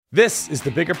This is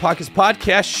the Bigger Pockets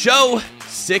Podcast, show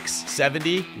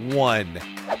 671.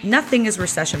 Nothing is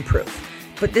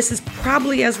recession-proof, but this is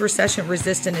probably as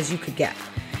recession-resistant as you could get.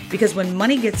 Because when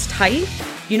money gets tight,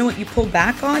 you know what you pull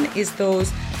back on is those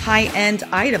high-end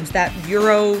items, that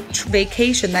Euro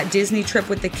vacation, that Disney trip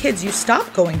with the kids. You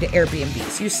stop going to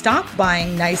Airbnbs, you stop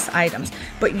buying nice items,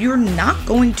 but you're not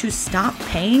going to stop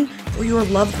paying for your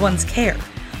loved one's care.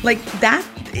 Like that,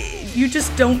 you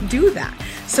just don't do that.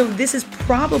 So this is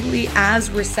probably as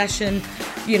recession,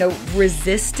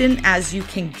 resistant as you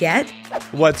can get.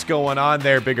 What's going on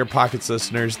there, Bigger Pockets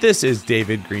listeners? This is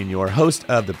David Green, your host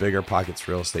of the Bigger Pockets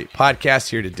Real Estate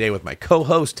Podcast, here today with my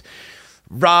co-host,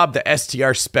 Rob, the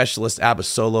STR specialist,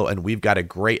 Abasolo, and we've got a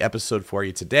great episode for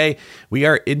you today. We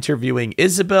are interviewing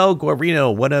Isabelle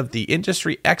Guarino, one of the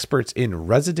industry experts in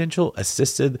residential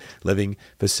assisted living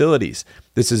facilities.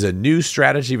 This is a new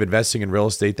strategy of investing in real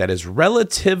estate that is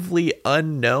relatively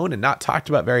unknown and not talked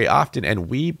about very often, and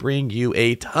we bring you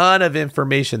a ton of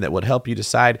information that would help you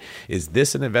decide, is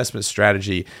this an investment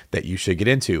strategy that you should get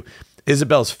into?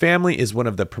 Isabelle's family is one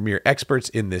of the premier experts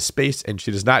in this space, and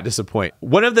she does not disappoint.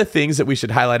 One of the things that we should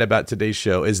highlight about today's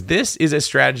show is this is a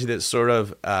strategy that sort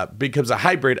of becomes a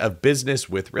hybrid of business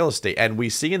with real estate, and we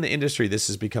see in the industry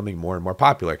this is becoming more and more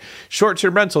popular.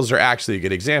 Short-term rentals are actually a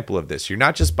good example of this. You're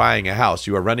not just buying a house,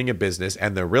 you are running a business,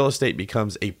 and the real estate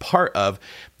becomes a part of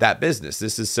that business.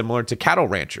 This is similar to cattle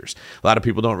ranchers. A lot of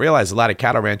people don't realize a lot of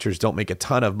cattle ranchers don't make a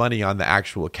ton of money on the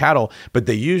actual cattle, but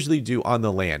they usually do on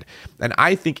the land. And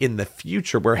I think in the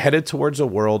future, we're headed towards a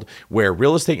world where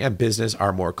real estate and business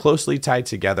are more closely tied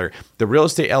together. The real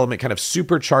estate element kind of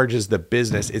supercharges the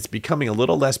business. It's becoming a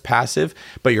little less passive,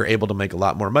 but you're able to make a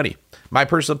lot more money. My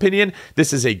personal opinion,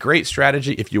 this is a great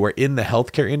strategy if you are in the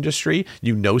healthcare industry,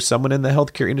 you know someone in the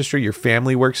healthcare industry, your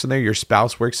family works in there, your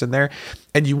spouse works in there,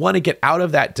 and you want to get out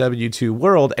of that W-2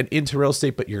 world and into real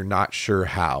estate, but you're not sure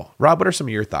how. Rob, what are some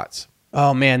of your thoughts?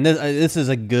 Oh man, this is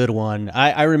a good one.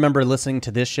 I remember listening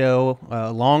to this show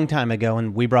a long time ago,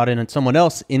 and we brought in someone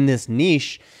else in this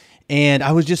niche, and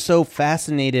I was just so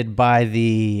fascinated by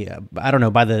the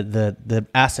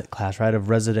asset class, right, of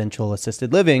residential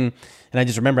assisted living. And I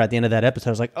just remember at the end of that episode,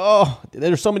 I was like, oh,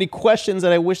 there's so many questions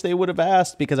that I wish they would have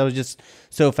asked because I was just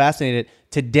so fascinated.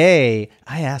 Today,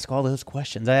 I ask all those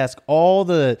questions. I ask all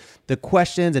the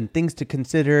questions and things to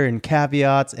consider and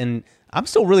caveats, and I'm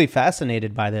still really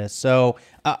fascinated by this. So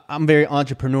I'm very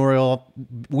entrepreneurial.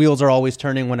 Wheels are always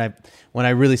turning when I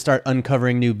really start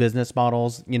uncovering new business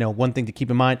models. One thing to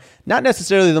keep in mind, not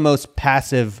necessarily the most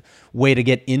passive way to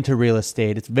get into real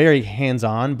estate. It's very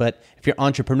hands-on, but if you're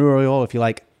entrepreneurial, if you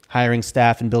like hiring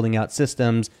staff and building out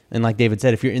systems, and like David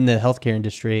said, if you're in the healthcare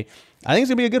industry, I think it's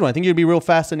going to be a good one. I think you'll be real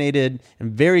fascinated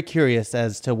and very curious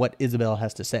as to what Isabelle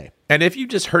has to say. And if you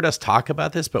just heard us talk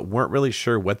about this but weren't really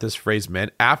sure what this phrase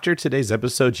meant, after today's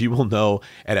episode, you will know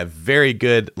at a very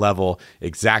good level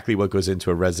exactly what goes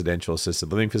into a residential assisted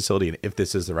living facility and if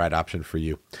this is the right option for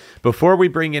you. Before we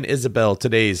bring in Isabelle,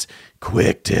 today's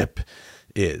quick tip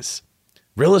is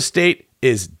real estate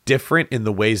is different in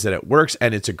the ways that it works,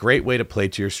 and it's a great way to play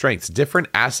to your strengths. Different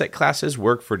asset classes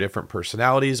work for different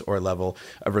personalities or level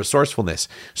of resourcefulness.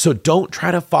 So don't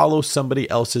try to follow somebody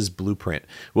else's blueprint.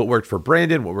 What worked for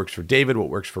Brandon, what works for David,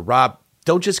 what works for Rob,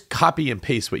 don't just copy and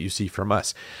paste what you see from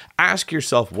us. Ask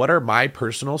yourself, what are my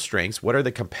personal strengths? What are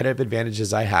the competitive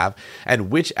advantages I have?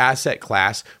 And which asset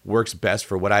class works best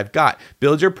for what I've got?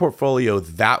 Build your portfolio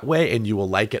that way, and you will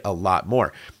like it a lot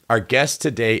more. Our guest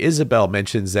today, Isabelle,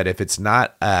 mentions that if it's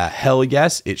not a hell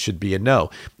yes, it should be a no.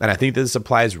 And I think this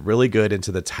applies really good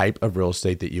into the type of real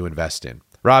estate that you invest in.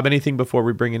 Rob, anything before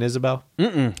we bring in Isabelle?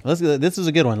 This is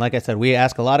a good one. Like I said, we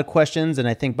ask a lot of questions, and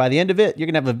I think by the end of it, you're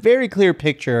going to have a very clear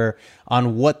picture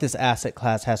on what this asset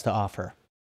class has to offer.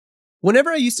 Whenever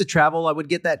I used to travel, I would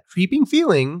get that creeping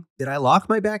feeling that I locked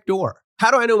my back door. How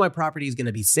do I know my property is going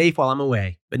to be safe while I'm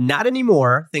away? But not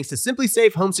anymore, thanks to Simply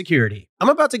Safe Home Security. I'm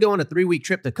about to go on a 3-week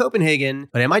trip to Copenhagen,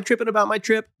 but am I tripping about my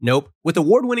trip? Nope. With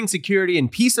award-winning security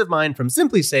and peace of mind from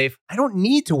Simply Safe, I don't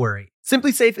need to worry.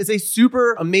 Simply Safe is a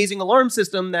super amazing alarm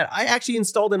system that I actually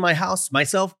installed in my house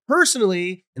myself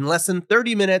personally in less than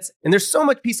 30 minutes. And there's so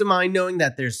much peace of mind knowing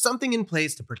that there's something in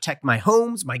place to protect my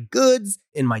homes, my goods,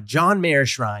 and my John Mayer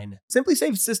shrine. Simply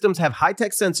Safe systems have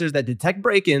high-tech sensors that detect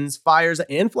break-ins, fires,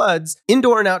 and floods,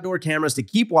 indoor and outdoor cameras to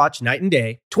keep watch night and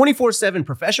day, 24/7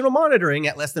 professional monitoring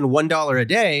at less than $1 a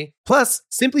day. Plus,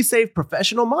 Simply Safe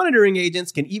professional monitoring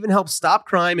agents can even help stop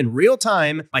crime in real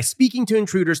time by speaking to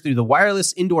intruders through the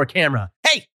wireless indoor camera.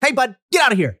 Hey, bud, get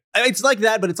out of here. It's like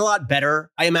that, but it's a lot better,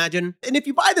 I imagine. And if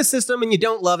you buy the system and you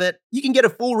don't love it, you can get a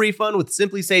full refund with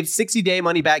SimpliSafe's 60-day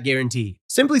money-back guarantee.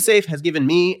 SimpliSafe has given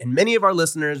me and many of our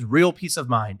listeners real peace of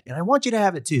mind, and I want you to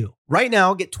have it too. Right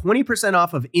now, get 20%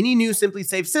 off of any new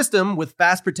SimpliSafe system with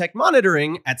Fast Protect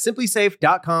monitoring at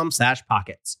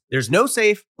simplisafe.com/pockets. There's no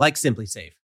safe like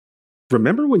SimpliSafe.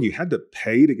 Remember when you had to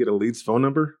pay to get a lead's phone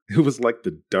number? It was like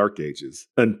the dark ages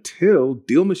until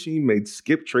Deal Machine made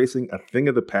skip tracing a thing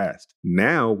of the past.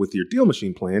 Now, with your Deal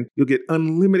Machine plan, you'll get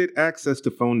unlimited access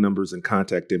to phone numbers and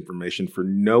contact information for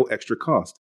no extra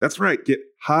cost. That's right, get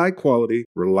high quality,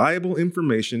 reliable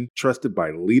information trusted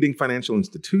by leading financial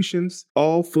institutions,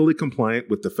 all fully compliant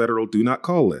with the federal Do Not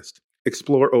Call list.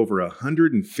 Explore over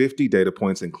 150 data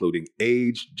points, including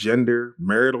age, gender,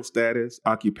 marital status,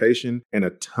 occupation, and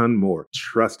a ton more.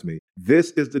 Trust me,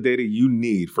 this is the data you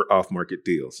need for off-market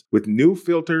deals. With new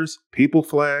filters, people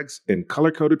flags, and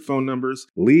color-coded phone numbers,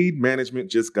 lead management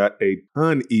just got a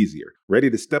ton easier. Ready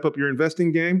to step up your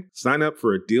investing game? Sign up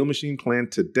for a Deal Machine plan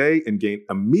today and gain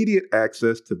immediate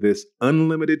access to this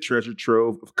unlimited treasure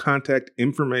trove of contact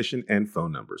information and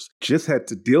phone numbers. Just head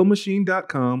to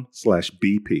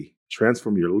dealmachine.com/BP.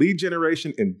 Transform your lead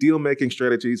generation and deal-making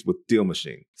strategies with Deal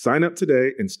Machine. Sign up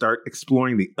today and start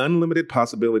exploring the unlimited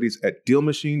possibilities at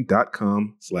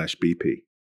dealmachine.com/BP.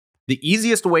 The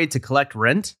easiest way to collect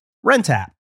rent? Rent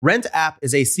App. Rent App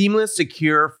is a seamless,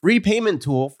 secure, free payment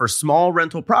tool for small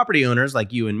rental property owners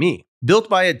like you and me. Built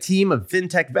by a team of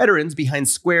fintech veterans behind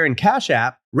Square and Cash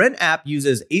App, Rent App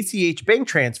uses ACH bank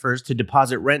transfers to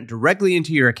deposit rent directly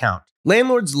into your account.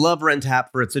 Landlords love Rent App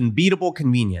for its unbeatable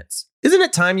convenience. Isn't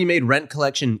it time you made rent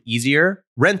collection easier?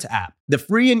 Rent App, the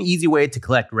free and easy way to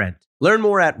collect rent. Learn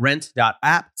more at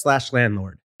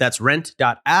rent.app/landlord. That's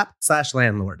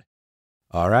rent.app/landlord.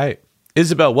 All right.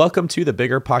 Isabelle, welcome to the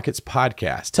Bigger Pockets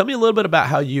podcast. Tell me a little bit about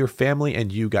how your family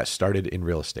and you got started in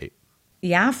real estate.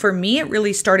 Yeah, for me, it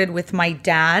really started with my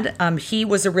dad. He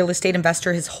was a real estate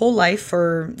investor his whole life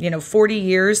for, 40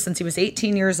 years. Since he was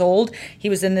 18 years old, he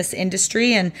was in this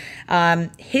industry. And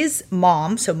his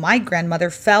mom, so my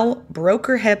grandmother, broke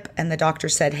her hip, and the doctor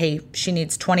said, hey, she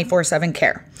needs 24/7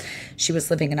 care. She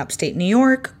was living in upstate New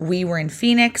York. We were in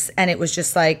Phoenix, and it was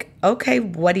just like, okay,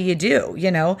 what do you do?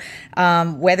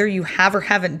 Whether you have or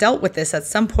haven't dealt with this, at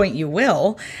some point you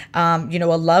will, a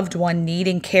loved one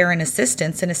needing care and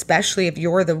assistance. And especially if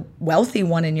you're the wealthy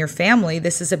one in your family,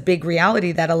 this is a big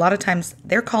reality that a lot of times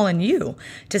they're calling you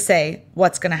to say,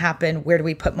 what's going to happen? Where do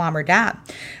we put mom or dad?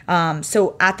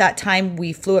 So at that time,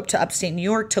 we flew up to upstate New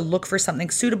York to look for something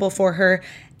suitable for her.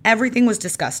 Everything was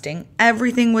disgusting.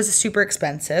 Everything was super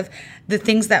expensive. The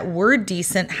things that were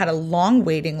decent had a long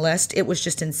waiting list. It was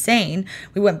just insane.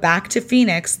 We went back to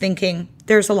Phoenix thinking,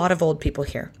 there's a lot of old people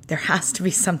here. There has to be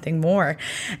something more.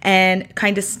 And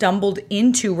kind of stumbled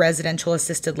into residential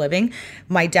assisted living.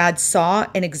 My dad saw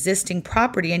an existing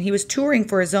property and he was touring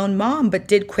for his own mom, but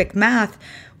did quick math.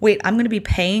 Wait, I'm going to be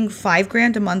paying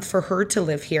 $5,000 a month for her to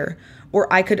live here. Or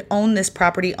I could own this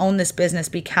property, own this business,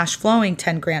 be cash flowing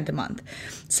 $10,000 a month.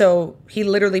 So he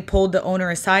literally pulled the owner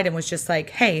aside and was just like,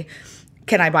 hey,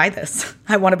 can I buy this?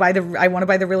 I want to buy the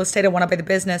real estate. I want to buy the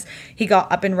business. He got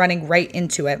up and running right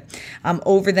into it.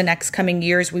 Over the next coming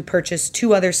years, we purchased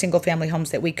 2 other single family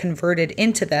homes that we converted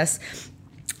into this.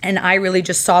 And I really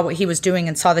just saw what he was doing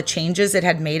and saw the changes it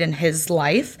had made in his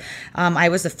life. I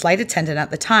was a flight attendant at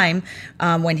the time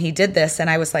when he did this. And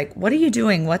I was like, what are you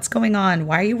doing? What's going on?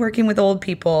 Why are you working with old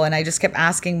people? And I just kept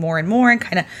asking more and more and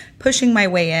kind of pushing my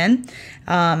way in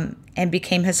and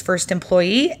became his first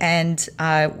employee. And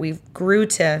we grew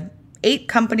to 8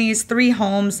 companies, 3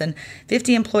 homes, and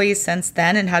 50 employees since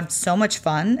then, and had so much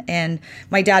fun. And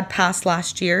my dad passed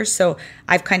last year, so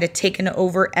I've kind of taken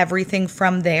over everything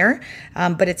from there.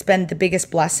 But it's been the biggest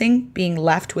blessing being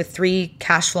left with 3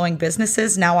 cash flowing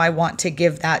businesses. Now I want to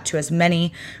give that to as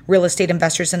many real estate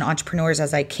investors and entrepreneurs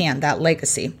as I can, that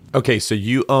legacy. Okay, so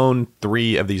you own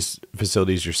 3 of these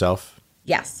facilities yourself?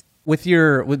 Yes. With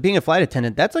being a flight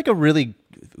attendant, that's like a really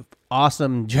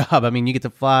awesome job. I mean, you get to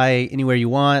fly anywhere you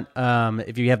want.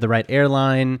 If you have the right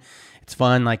airline, it's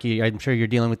fun. I'm sure you're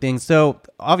dealing with things. So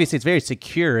obviously it's very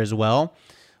secure as well.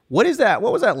 What was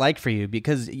that like for you?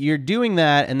 Because you're doing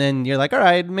that and then you're like, all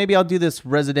right, maybe I'll do this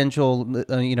residential,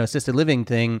 assisted living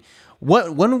thing.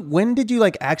 When did you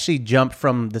actually jump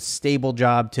from the stable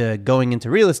job to going into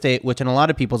real estate, which in a lot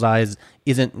of people's eyes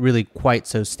isn't really quite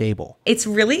so stable? It's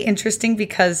really interesting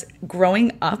because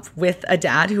growing up with a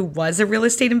dad who was a real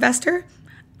estate investor,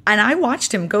 And I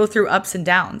watched him go through ups and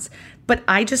downs, but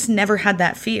I just never had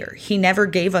that fear. He never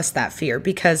gave us that fear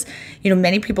because,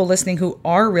 many people listening who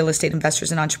are real estate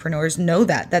investors and entrepreneurs know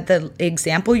that the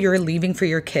example you're leaving for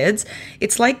your kids,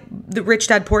 it's like the Rich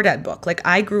Dad, Poor Dad book. Like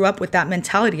I grew up with that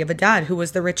mentality of a dad who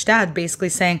was the rich dad, basically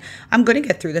saying, I'm going to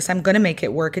get through this. I'm going to make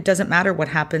it work. It doesn't matter what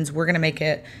happens. We're going to make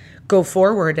it go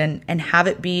forward and have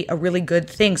it be a really good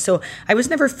thing. So I was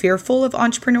never fearful of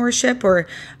entrepreneurship or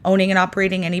owning and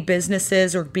operating any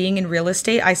businesses or being in real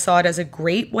estate. I saw it as a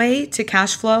great way to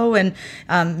cash flow and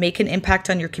make an impact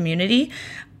on your community.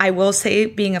 I will say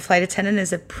being a flight attendant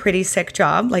is a pretty sick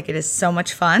job. Like it is so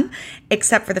much fun,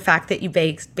 except for the fact that you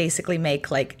basically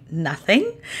make like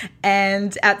nothing.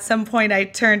 And at some point I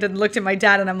turned and looked at my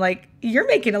dad and I'm like, you're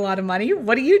making a lot of money.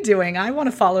 What are you doing? I want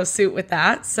to follow suit with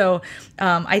that. So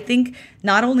I think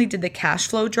not only did the cash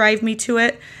flow drive me to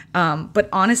it, but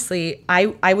honestly,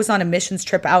 I was on a missions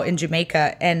trip out in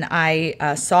Jamaica and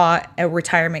I saw a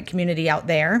retirement community out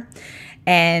there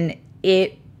and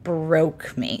it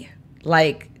broke me.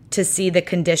 Like to see the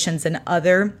conditions in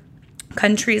other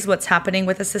countries, what's happening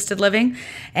with assisted living.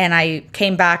 And I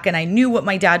came back and I knew what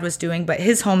my dad was doing, but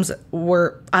his homes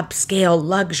were upscale,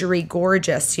 luxury,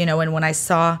 gorgeous, and when I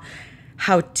saw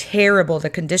how terrible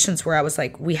the conditions were, I was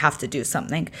like, we have to do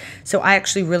something. So I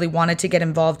actually really wanted to get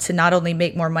involved to not only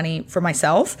make more money for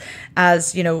myself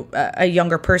as, a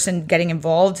younger person getting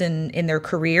involved in their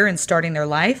career and starting their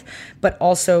life, but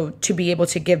also to be able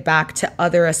to give back to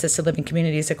other assisted living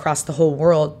communities across the whole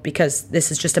world, because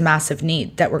this is just a massive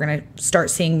need that we're going to start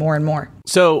seeing more and more.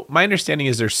 So my understanding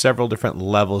is there's several different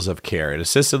levels of care. An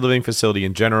assisted living facility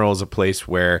in general is a place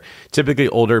where typically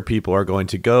older people are going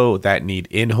to go that need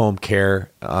in-home care.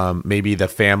 Maybe the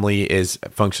family is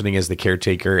functioning as the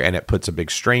caretaker and it puts a big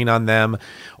strain on them,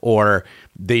 or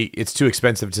it's too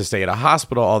expensive to stay at a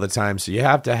hospital all the time. So you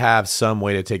have to have some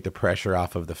way to take the pressure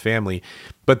off of the family.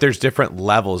 But there's different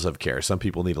levels of care. Some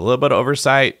people need a little bit of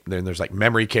oversight. Then there's like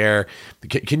memory care.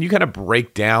 Can you kind of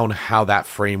break down how that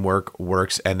framework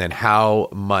works and then how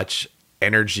much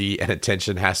energy and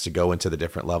attention has to go into the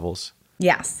different levels?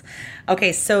 Yes.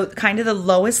 Okay, so kind of the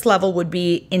lowest level would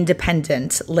be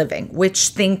independent living, which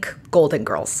think Golden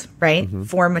Girls, right? Mm-hmm.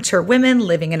 For mature women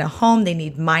living in a home, they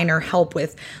need minor help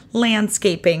with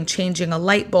landscaping, changing a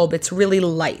light bulb. It's really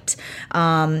light.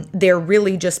 They're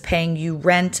really just paying you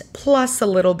rent plus a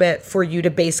little bit for you to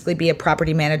basically be a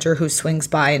property manager who swings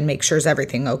by and makes sure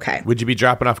everything okay. Would you be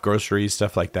dropping off groceries,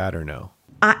 stuff like that, or no?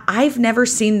 I've never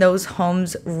seen those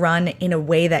homes run in a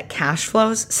way that cash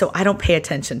flows, so I don't pay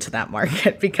attention to that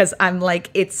market because I'm like,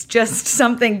 it's just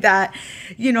something that,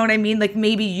 you know what I mean? Like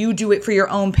maybe you do it for your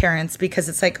own parents because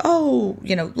it's like, oh,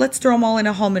 let's throw them all in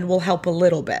a home and we'll help a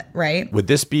little bit, right? Would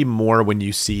this be more when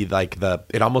you see like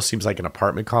it almost seems like an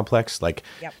apartment complex, like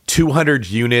Yep. 200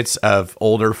 units of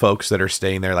older folks that are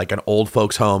staying there, like an old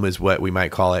folks home is what we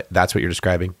might call it. That's what you're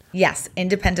describing? Yes,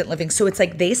 independent living. So it's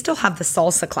like they still have the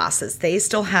salsa classes. They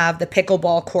still have the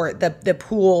pickleball court, the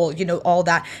pool, all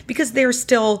that, because they're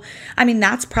still,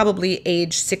 that's probably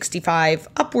age 65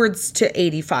 upwards to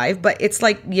 85, but it's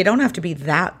like, you don't have to be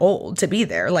that old to be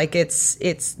there. Like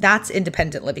that's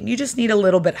independent living. You just need a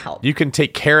little bit of help. You can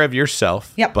take care of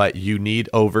yourself, Yep. but you need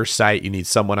oversight. You need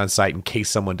someone on site in case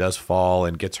someone does fall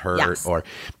and gets hurt Yes.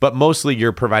 but mostly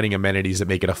you're providing amenities that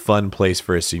make it a fun place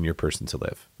for a senior person to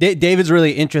live. David's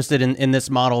really interested in this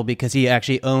model because he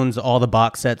actually owns all the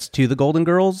box sets to the Golden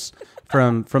Girls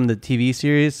from the TV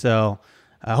series. So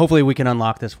hopefully we can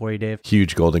unlock this for you, Dave.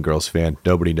 Huge Golden Girls fan.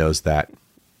 Nobody knows that.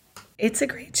 It's a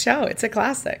great show. It's a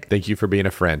classic. Thank you for being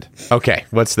a friend. Okay,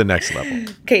 what's the next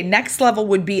level? Okay, next level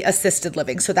would be assisted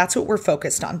living. So that's what we're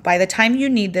focused on. By the time you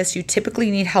need this, you typically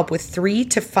need help with 3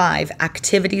 to 5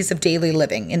 activities of daily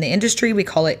living. In the industry, we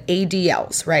call it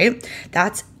ADLs, right?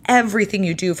 That's everything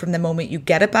you do from the moment you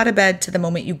get up out of bed to the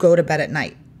moment you go to bed at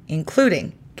night,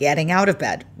 including getting out of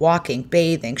bed, walking,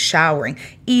 bathing, showering,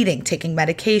 eating, taking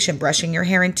medication, brushing your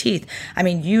hair and teeth.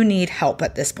 You need help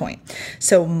at this point.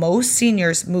 So most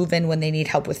seniors move in when they need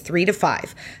help with 3 to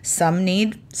 5. Some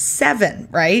need 7,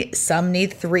 right? Some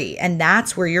need 3. And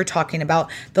that's where you're talking about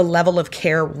the level of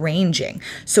care ranging.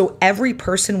 So every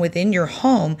person within your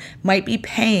home might be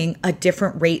paying a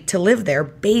different rate to live there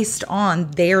based on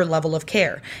their level of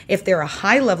care. If they're a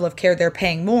high level of care, they're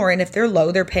paying more. And if they're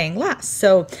low, they're paying less.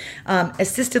 So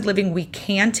assisted living, we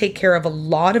can take care of a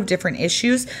lot of different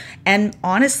issues. And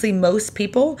honestly, most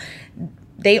people,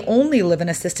 they only live in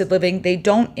assisted living. They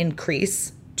don't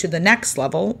increase to the next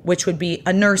level, which would be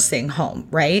a nursing home,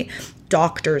 right?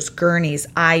 doctors, gurneys,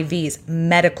 IVs,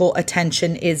 medical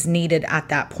attention is needed at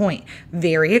that point.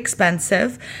 Very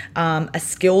expensive. A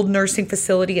skilled nursing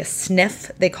facility, a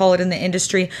SNF, they call it in the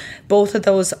industry. Both of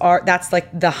those that's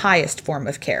like the highest form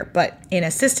of care. But in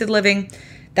assisted living,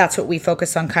 that's what we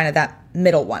focus on, kind of that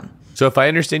middle one. So if I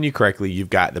understand you correctly, you've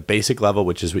got the basic level,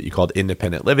 which is what you called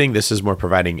independent living. This is more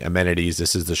providing amenities.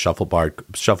 This is the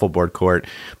shuffleboard court,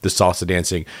 the salsa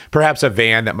dancing, perhaps a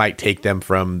van that might take them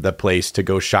from the place to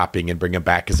go shopping and bring them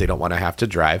back because they don't want to have to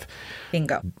drive.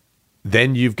 Bingo.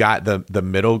 Then you've got the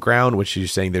middle ground, which you're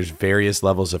saying there's various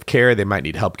levels of care. They might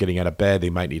need help getting out of bed. They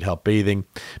might need help bathing.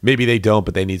 Maybe they don't,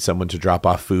 but they need someone to drop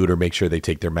off food or make sure they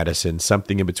take their medicine,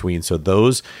 something in between. So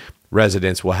those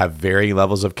residents will have varying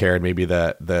levels of care, and maybe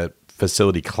the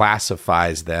facility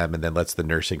classifies them and then lets the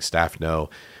nursing staff know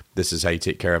this is how you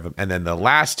take care of them. And then the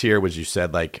last tier, was you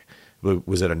said, like,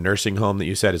 was it a nursing home that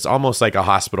you said? It's almost like a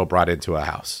hospital brought into a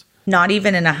house. Not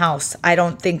even in a house. I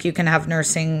don't think you can have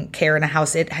nursing care in a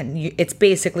house. It's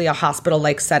basically a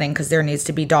hospital-like setting because there needs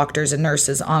to be doctors and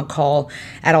nurses on call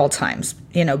at all times.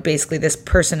 Basically this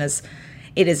person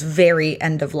it is very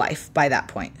end of life by that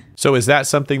point. So is that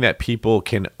something that people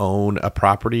can own a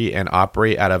property and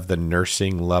operate out of the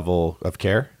nursing level of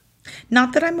care?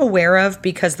 Not that I'm aware of,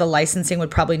 because the licensing would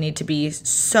probably need to be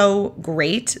so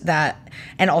great that,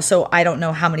 and also I don't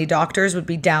know how many doctors would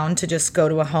be down to just go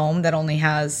to a home that only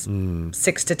has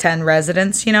 6 to 10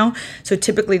 residents, So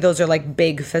typically those are like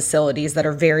big facilities that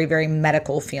are very, very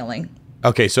medical feeling.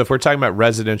 Okay, so if we're talking about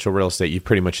residential real estate, you've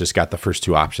pretty much just got the first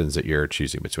two options that you're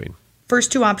choosing between.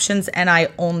 First two options, and I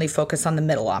only focus on the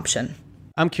middle option.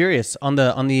 I'm curious, on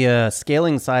the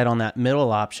scaling side, on that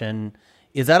middle option,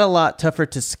 is that a lot tougher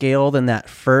to scale than that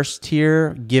first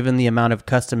tier, given the amount of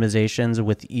customizations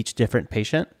with each different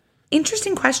patient?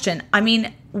 Interesting question. I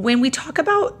mean, when we talk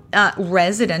about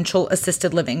residential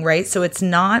assisted living, right? So it's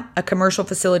not a commercial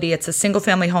facility, it's a single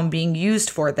family home being used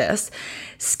for this.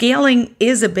 Scaling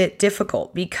is a bit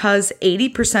difficult because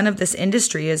 80% of this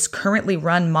industry is currently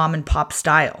run mom and pop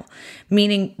style,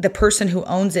 meaning the person who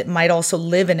owns it might also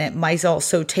live in it, might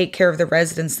also take care of the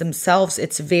residents themselves.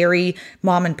 It's very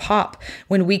mom and pop.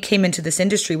 When we came into this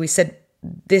industry, we said,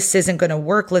 this isn't going to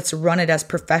work. Let's run it as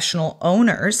professional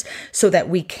owners so that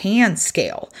we can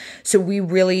scale. So we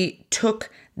really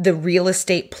took the real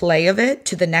estate play of it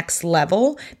to the next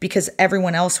level because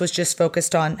everyone else was just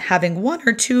focused on having 1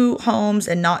 or 2 homes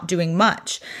and not doing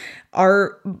much.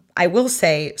 I will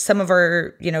say some of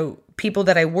our, people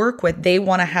that I work with, they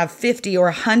want to have 50 or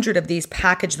 100 of these,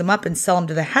 package them up and sell them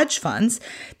to the hedge funds.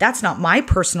 That's not my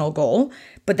personal goal,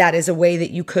 but that is a way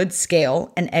that you could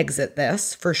scale and exit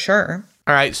this for sure.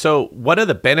 All right. So one of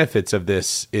the benefits of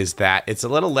this is that it's a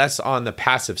little less on the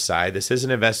passive side. This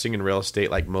isn't investing in real estate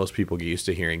like most people get used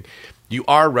to hearing. You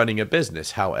are running a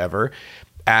business. However,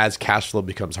 as cash flow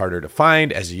becomes harder to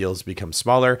find, as yields become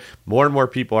smaller, more and more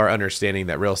people are understanding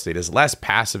that real estate is less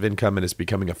passive income and is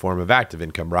becoming a form of active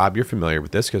income. Rob, you're familiar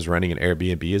with this because running an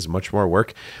Airbnb is much more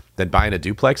work than buying a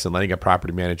duplex and letting a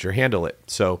property manager handle it.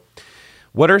 So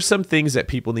what are some things that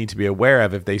people need to be aware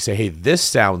of if they say, hey, this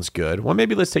sounds good? Well,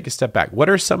 maybe let's take a step back. What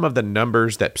are some of the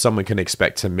numbers that someone can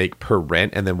expect to make per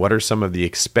rent? And then what are some of the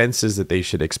expenses that they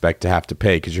should expect to have to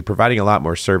pay? Because you're providing a lot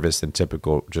more service than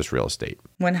typical just real estate.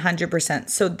 100%.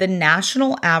 So the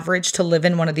national average to live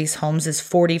in one of these homes is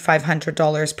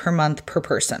 $4,500 per month per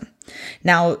person.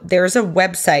 Now, there's a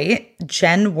website,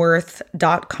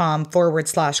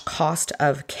 genworth.com/cost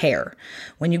of care.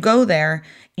 When you go there,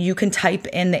 you can type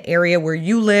in the area where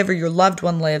you live or your loved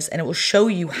one lives, and it will show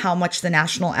you how much the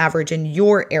national average in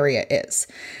your area is.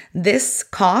 This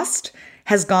cost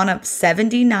has gone up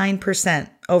 79%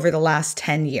 over the last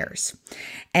 10 years.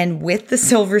 And with the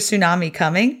silver tsunami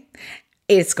coming,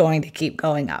 it's going to keep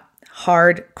going up.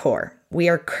 Hardcore. We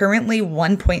are currently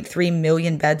 1.3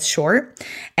 million beds short,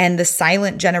 and the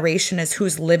silent generation is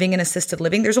who's living in assisted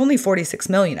living. There's only 46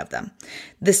 million of them.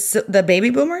 The baby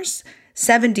boomers,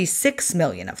 76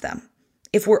 million of them.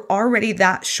 If we're already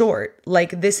that short,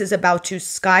 like this is about to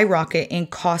skyrocket in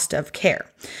cost of care.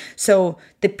 So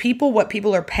what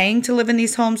people are paying to live in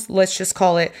these homes, let's just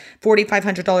call it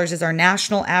 $4,500 is our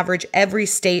national average. Every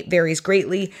state varies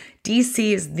greatly.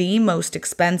 DC is the most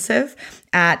expensive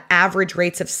at average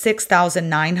rates of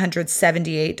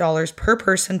 $6,978 per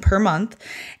person per month.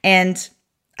 And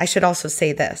I should also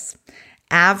say this,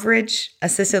 average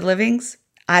assisted livings,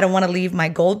 I don't want to leave my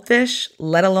goldfish,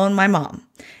 let alone my mom.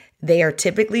 They are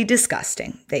typically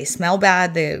disgusting. They smell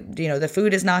bad. The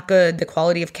food is not good. The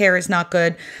quality of care is not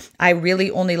good. I really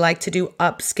only like to do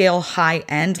upscale,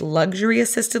 high-end luxury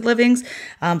assisted livings,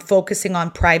 focusing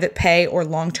on private pay or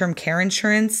long-term care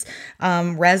insurance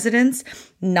residents,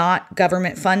 not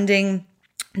government funding,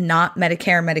 not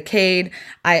Medicare, Medicaid.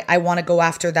 I want to go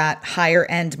after that higher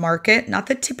end market, not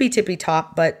the tippy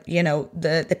top, but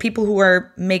the people who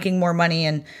are making more money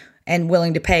and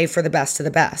willing to pay for the best of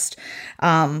the best.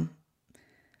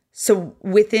 So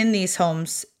within these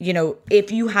homes,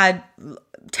 if you had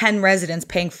 10 residents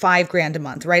paying $5,000 a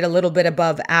month, right? A little bit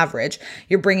above average.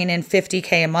 You're bringing in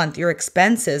 $50K a month. Your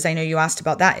expenses, I know you asked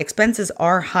about that. Expenses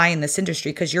are high in this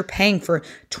industry because you're paying for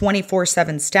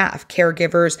 24/7 staff,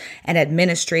 caregivers, and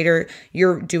administrator.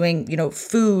 You're doing,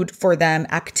 food for them,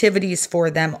 activities for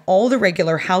them, all the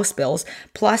regular house bills,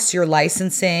 plus your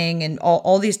licensing and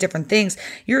all these different things.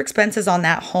 Your expenses on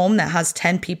that home that has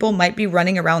 10 people might be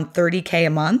running around $30K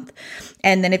a month.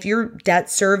 And then if your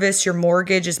debt service, your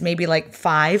mortgage is maybe like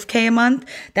 $5K a month,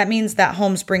 that means that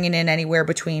home's bringing in anywhere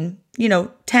between,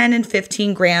 10 and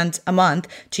 15 grand a month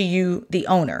to you, the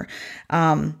owner.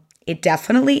 It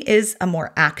definitely is a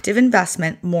more active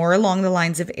investment, more along the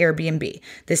lines of Airbnb.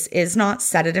 This is not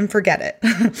set it and forget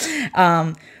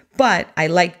it. But I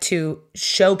like to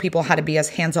show people how to be as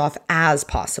hands-off as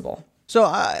possible.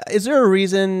 So is there a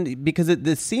reason, because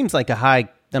this seems like a high,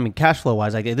 cash flow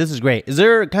wise, this is great. Is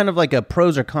there kind of like a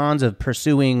pros or cons of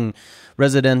pursuing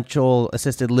residential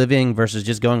assisted living versus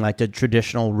just going like the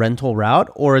traditional rental route?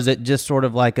 Or is it just sort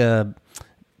of like a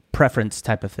preference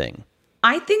type of thing?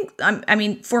 I think,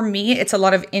 for me, it's a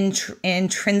lot of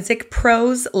intrinsic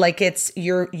pros. Like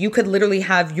you could literally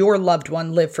have your loved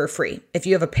one live for free. If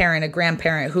you have a parent, a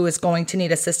grandparent who is going to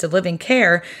need assisted living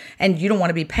care and you don't want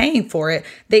to be paying for it,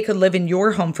 they could live in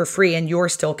your home for free and you're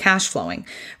still cash flowing,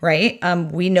 right?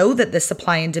 We know that the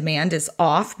supply and demand is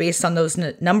off based on those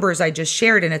numbers I just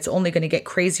shared, and it's only going to get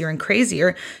crazier and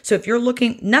crazier. So if you're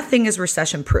looking, nothing is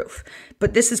recession proof,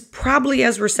 but this is probably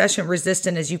as recession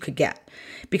resistant as you could get.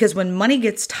 Because when money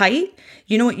gets tight,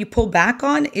 what you pull back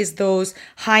on is those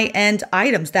high-end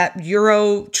items, that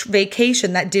Euro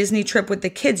vacation, that Disney trip with the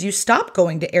kids. You stop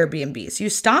going to Airbnbs. You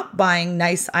stop buying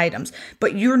nice items,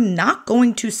 but you're not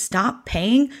going to stop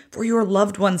paying for your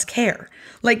loved one's care.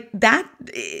 Like that,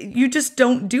 you just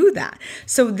don't do that.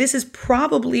 So this is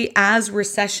probably as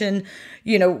recession,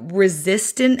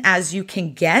 resistant as you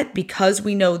can get, because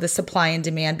we know the supply and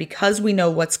demand, because we know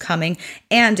what's coming.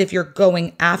 And if you're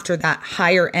going after that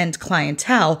higher end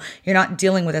clientele, you're not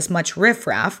dealing with as much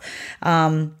riffraff.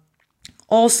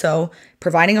 Also,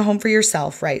 providing a home for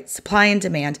yourself, right? Supply and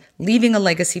demand, leaving a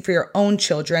legacy for your own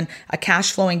children, a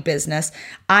cash flowing business.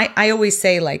 I always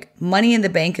say, like, money in the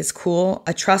bank is cool.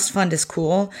 A trust fund is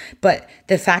cool. But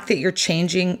the fact that you're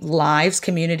changing lives,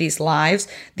 communities' lives,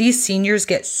 these seniors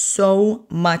get so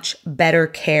much better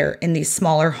care in these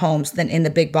smaller homes than in the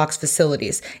big box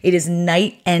facilities. It is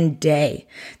night and day.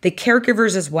 The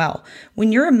caregivers as well.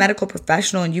 When you're a medical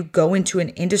professional and you go into an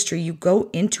industry, you go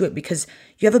into it because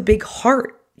you have a big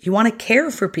heart. You want to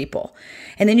care for people.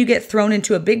 And then you get thrown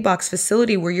into a big box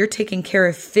facility where you're taking care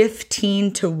of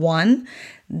 15 to 1.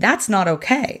 That's not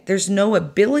okay. There's no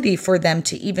ability for them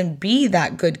to even be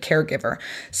that good caregiver.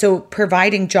 So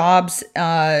providing jobs,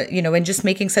 and just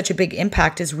making such a big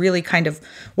impact is really kind of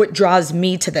what draws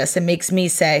me to this and makes me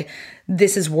say,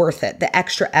 this is worth it. The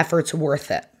extra effort's worth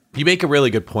it. You make a really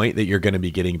good point that you're going to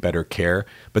be getting better care,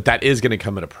 but that is going to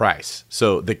come at a price.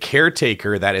 So the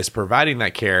caretaker that is providing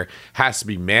that care has to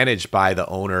be managed by the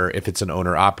owner if it's an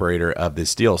owner operator of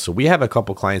this deal. So we have a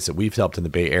couple clients that we've helped in the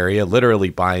Bay Area literally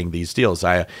buying these deals.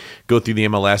 I go through the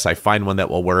MLS, I find one that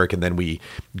will work, and then we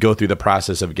go through the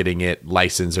process of getting it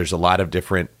licensed. There's a lot of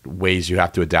different ways you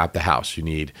have to adapt the house. You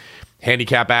need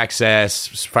handicap access,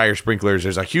 fire sprinklers.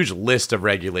 There's a huge list of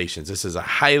regulations. This is a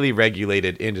highly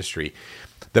regulated industry.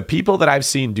 The people that I've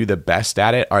seen do the best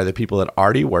at it are the people that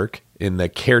already work in the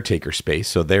caretaker space.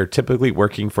 So they're typically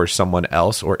working for someone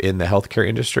else or in the healthcare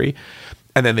industry,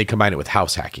 and then they combine it with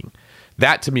house hacking.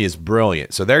 That to me is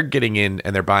brilliant. So they're getting in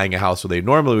and they're buying a house where they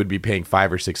normally would be paying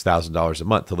 $5,000 or $6,000 a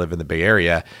month to live in the Bay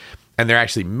Area, and they're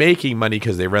actually making money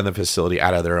because they run the facility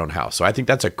out of their own house. So I think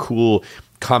that's a cool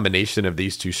combination of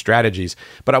these two strategies.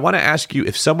 But I want to ask you,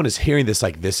 if someone is hearing this,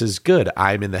 like, this is good,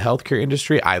 I'm in the healthcare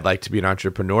industry, I'd like to be an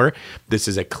entrepreneur, this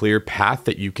is a clear path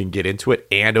that you can get into it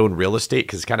and own real estate,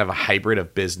 because it's kind of a hybrid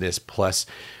of business plus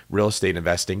real estate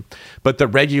investing. But the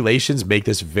regulations make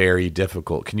this very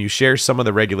difficult. Can you share some of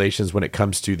the regulations when it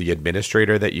comes to the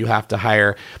administrator that you have to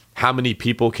hire? How many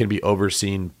people can be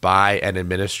overseen by an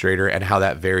administrator and how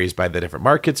that varies by the different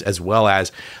markets, as well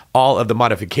as all of the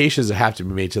modifications that have to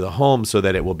be made to the home so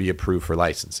that it will be approved for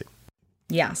licensing?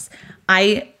 Yes,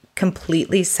 I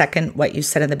completely second what you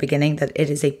said in the beginning, that it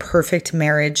is a perfect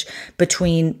marriage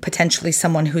between potentially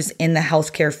someone who's in the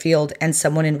healthcare field and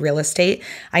someone in real estate.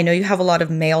 I know you have a lot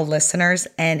of male listeners,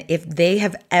 and if they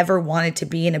have ever wanted to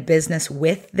be in a business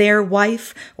with their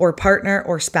wife or partner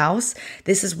or spouse,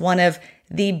 this is one of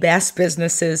the best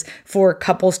businesses for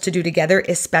couples to do together,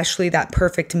 especially that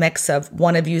perfect mix of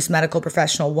one of you's medical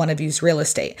professional, one of you's real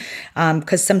estate.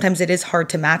 Because sometimes it is hard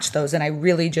to match those. And I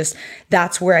really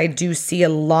that's where I do see a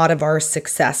lot of our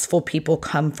successful people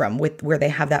come from, with where they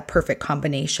have that perfect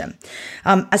combination.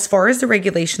 As far as the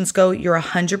regulations go, you're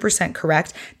 100%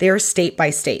 correct. They are state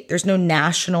by state. There's no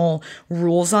national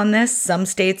rules on this. Some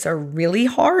states are really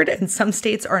hard and some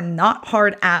states are not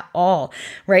hard at all,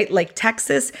 right? Like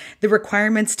Texas, the requirements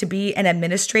to be an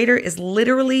administrator is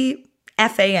literally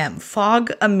FAM,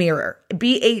 fog a mirror,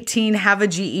 be 18, have a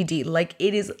GED. Like,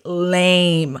 it is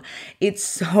lame. It's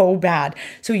so bad.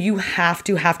 So you have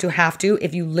to,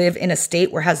 if you live in a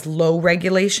state where it has low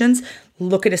regulations,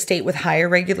 look at a state with higher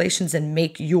regulations and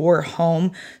make your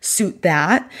home suit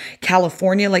that.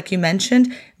 California, like you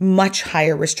mentioned, much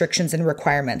higher restrictions and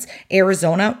requirements.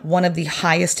 Arizona, one of the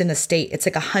highest in the state. It's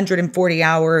like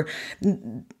 140-hour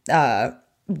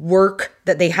work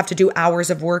that they have to do, hours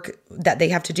of work that they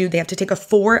have to do. They have to take a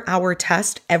 4-hour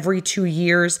test every 2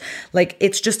 years. Like,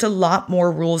 it's just a lot more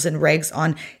rules and regs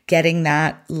on getting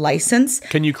that license.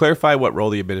 Can you clarify what role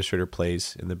the administrator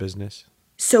plays in the business?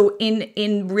 So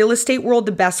in real estate world,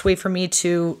 the best way for me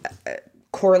to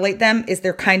correlate them is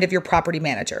they're kind of your property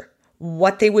manager.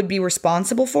 What they would be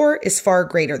responsible for is far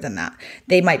greater than that.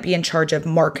 They might be in charge of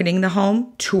marketing the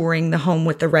home, touring the home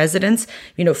with the residents,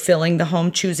 filling the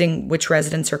home, choosing which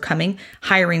residents are coming,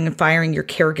 hiring and firing your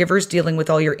caregivers, dealing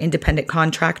with all your independent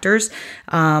contractors.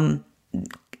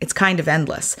 It's kind of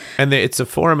endless. And it's a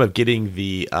form of getting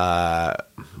the,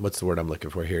 what's the word I'm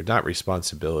looking for here? Not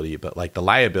responsibility, but like the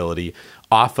liability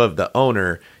off of the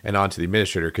owner and onto the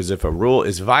administrator. Because if a rule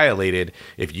is violated,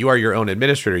 if you are your own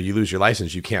administrator, you lose your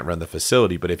license, you can't run the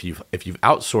facility. But if you've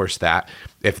outsourced that,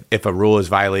 if a rule is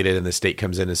violated and the state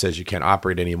comes in and says you can't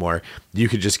operate anymore, you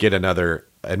could just get another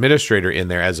administrator in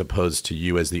there, as opposed to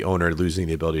you as the owner losing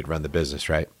the ability to run the business,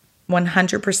 right?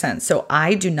 100%. So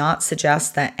I do not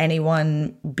suggest that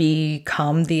anyone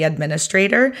become the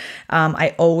administrator.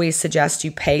 I always suggest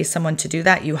you pay someone to do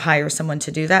that. You hire someone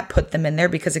to do that, put them in there,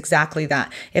 because exactly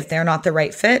that. If they're not the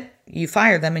right fit, you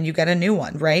fire them and you get a new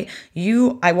one, right?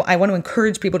 I want to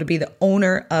encourage people to be the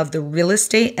owner of the real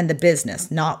estate and the business,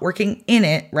 not working in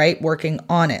it, right? Working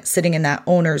on it, sitting in that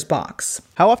owner's box.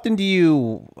 How often do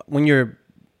you, when you're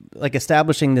like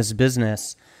establishing this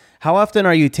business, how often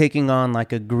are you taking on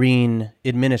like a green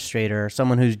administrator,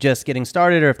 someone who's just getting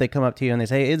started, or if they come up to you and they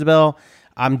say, hey, Isabelle,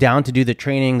 I'm down to do the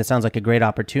training. That sounds like a great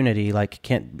opportunity. Like,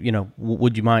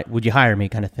 would you hire me,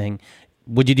 kind of thing?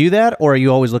 Would you do that? Or are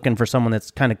you always looking for someone that's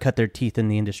kind of cut their teeth in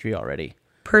the industry already?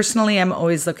 Personally, I'm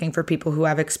always looking for people who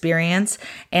have experience,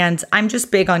 and I'm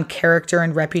just big on character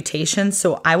and reputation.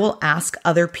 So I will ask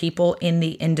other people in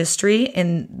the industry,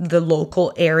 in the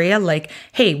local area, like,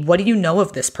 hey, what do you know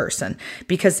of this person?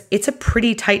 Because it's a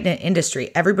pretty tight-knit industry.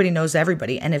 Everybody knows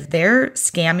everybody. And if they're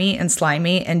scammy and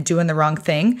slimy and doing the wrong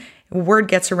thing, word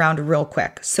gets around real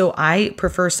quick. So I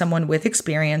prefer someone with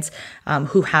experience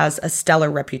who has a stellar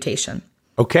reputation.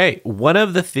 Okay, one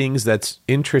of the things that's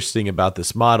interesting about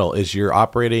this model is you're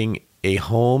operating a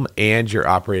home and you're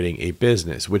operating a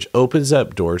business, which opens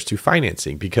up doors to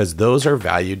financing, because those are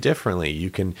valued differently. You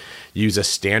can use a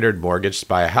standard mortgage to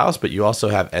buy a house, but you also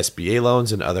have SBA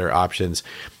loans and other options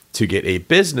to get a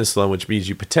business loan, which means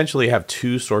you potentially have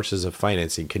two sources of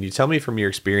financing. Can you tell me from your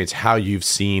experience how you've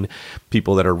seen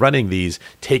people that are running these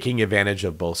taking advantage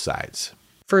of both sides?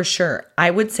 For sure.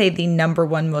 I would say the number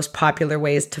one most popular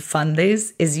ways to fund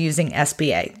these is using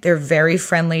SBA. They're very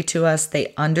friendly to us.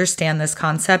 They understand this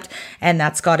concept, and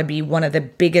that's got to be one of the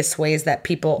biggest ways that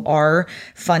people are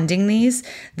funding these.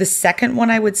 The second one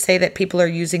I would say that people are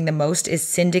using the most is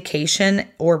syndication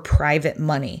or private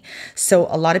money. So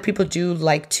a lot of people do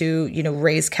like to,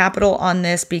 raise capital on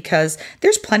this, because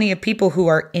there's plenty of people who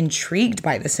are intrigued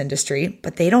by this industry,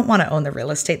 but they don't want to own the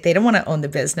real estate. They don't want to own the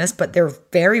business, but they're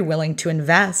very willing to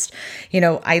invest.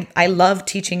 I love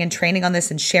teaching and training on this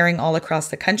and sharing all across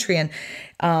the country.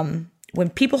 And when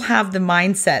people have the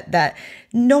mindset that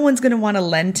no one's going to want to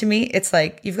lend to me, it's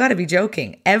like, you've got to be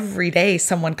joking. Every day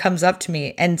someone comes up to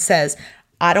me and says,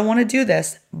 I don't want to do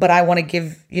this, but I want to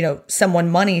give, someone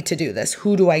money to do this.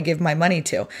 Who do I give my money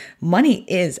to? Money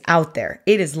is out there.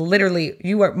 It is literally,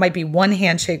 might be one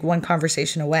handshake, one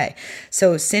conversation away.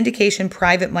 So syndication,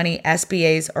 private money,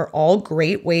 SBAs are all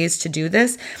great ways to do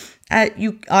this.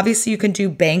 You can do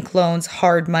bank loans,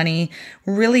 hard money.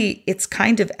 Really, it's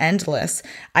kind of endless.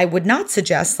 I would not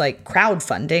suggest like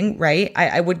crowdfunding, right?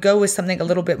 I would go with something a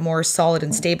little bit more solid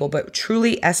and stable, but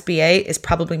truly SBA is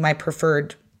probably my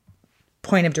preferred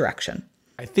point of direction.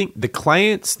 I think the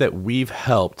clients that we've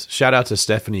helped, shout out to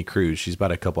Stephanie Cruz. She's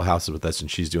bought a couple houses with us and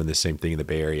she's doing the same thing in the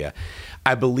Bay Area.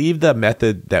 I believe the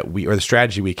method the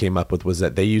strategy we came up with was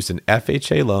that they used an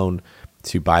FHA loan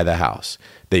to buy the house.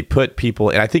 They put people,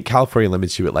 and I think California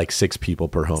limits you at like 6 people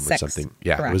per home or something.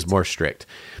 Yeah, correct. It was more strict.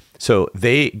 So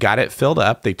they got it filled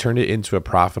up. They turned it into a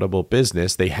profitable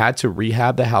business. They had to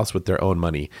rehab the house with their own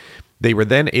money. They were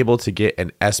then able to get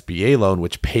an SBA loan,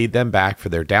 which paid them back for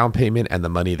their down payment and the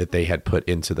money that they had put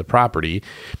into the property,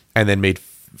 and then made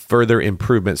further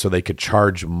improvements so they could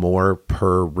charge more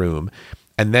per room.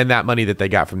 And then that money that they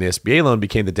got from the SBA loan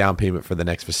became the down payment for the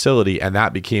next facility. And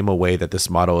that became a way that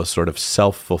this model is sort of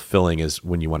self-fulfilling is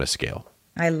when you want to scale.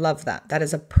 I love that. That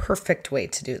is a perfect way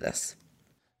to do this.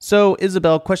 So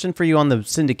Isabelle, question for you on the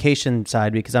syndication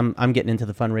side, because I'm getting into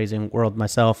the fundraising world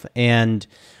myself. And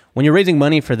when you're raising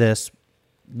money for this,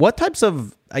 what types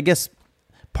of, I guess,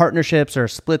 partnerships or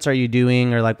splits are you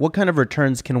doing? Or like what kind of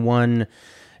returns can one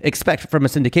expect from a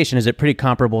syndication? Is it pretty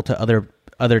comparable to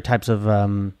other types of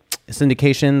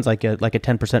syndications, like a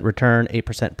 10% return,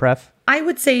 8% pref? I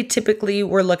would say typically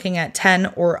we're looking at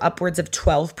 10 or upwards of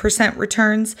 12%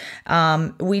 returns.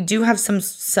 We do have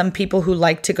some people who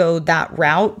like to go that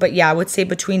route, but yeah, I would say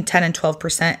between 10 and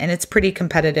 12%, and it's pretty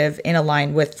competitive in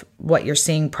line with what you're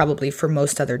seeing probably for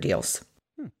most other deals.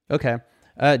 Okay.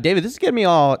 David, this is getting me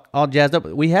all jazzed up.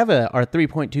 We have our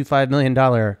 $3.25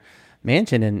 million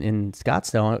mansion in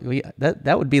Scottsdale.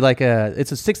 That would be like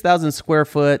it's a 6,000 square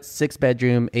foot,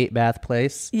 6-bedroom, 8-bath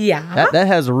place. Yeah. That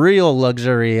has real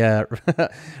luxury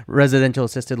residential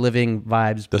assisted living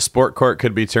vibes. The sport court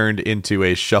could be turned into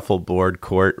a shuffleboard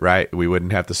court, right? We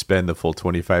wouldn't have to spend the full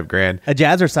 $25,000. A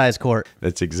jazzercise court.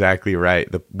 That's exactly right.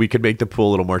 We could make the pool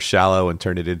a little more shallow and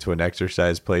turn it into an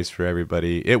exercise place for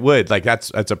everybody. It would. Like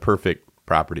that's a perfect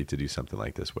property to do something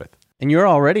like this with. And you're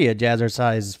already a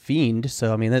jazzercise fiend,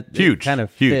 so I mean that huge, kind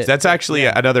of huge. That's actually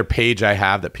another page I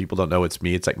have that people don't know it's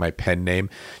me. It's like my pen name.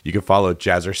 You can follow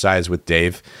Jazzercise with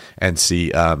Dave and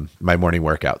see my morning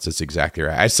workouts. It's exactly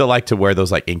right. I still like to wear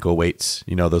those like ankle weights,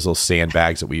 those little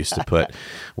sandbags that we used to put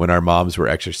when our moms were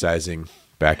exercising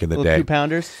back in the day.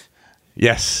 2-pounders.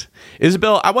 Yes.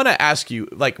 Isabelle, I want to ask you,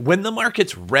 like when the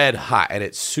market's red hot and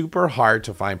it's super hard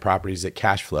to find properties that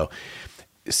cash flow,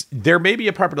 there may be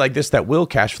a property like this that will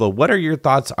cash flow. What are your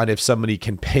thoughts on if somebody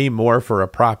can pay more for a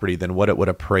property than what it would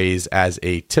appraise as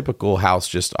a typical house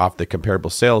just off the comparable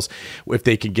sales, if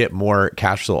they can get more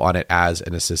cash flow on it as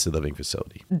an assisted living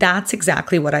facility? That's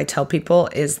exactly what I tell people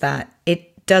is that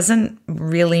it doesn't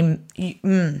really,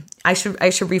 I should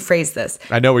rephrase this.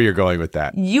 I know where you're going with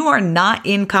that. You are not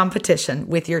in competition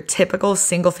with your typical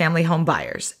single family home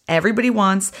buyers. Everybody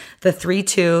wants the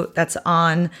 3-2 that's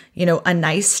on, a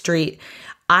nice street.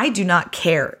 I do not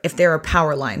care if there are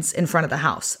power lines in front of the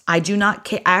house. I do not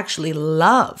care. I actually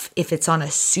love if it's on a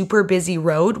super busy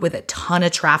road with a ton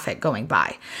of traffic going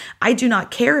by. I do not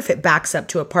care if it backs up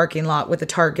to a parking lot with a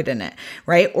Target in it,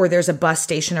 right? Or there's a bus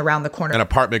station around the corner. An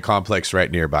apartment complex right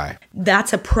nearby.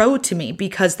 That's a pro to me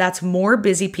because that's more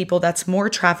busy people. That's more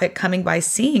traffic coming by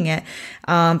seeing it.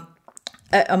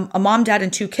 A mom, dad,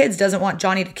 and 2 kids doesn't want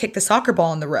Johnny to kick the soccer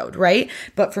ball in the road, right?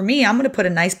 But for me, I'm going to put a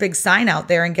nice big sign out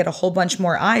there and get a whole bunch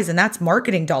more eyes, and that's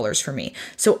marketing dollars for me.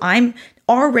 So I'm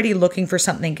already looking for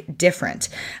something different.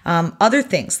 Other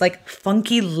things like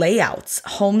funky layouts,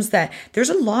 homes that there's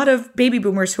a lot of baby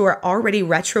boomers who are already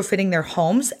retrofitting their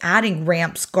homes, adding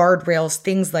ramps, guardrails,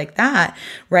 things like that,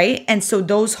 right? And so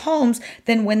those homes,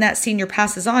 then when that senior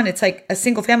passes on, it's like a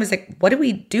single family is like, what do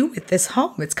we do with this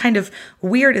home? It's kind of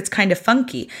weird. It's kind of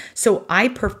funky. So I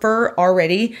prefer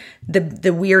already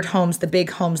the weird homes, the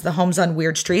big homes, the homes on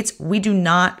weird streets. We do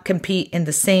not compete in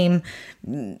the same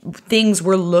things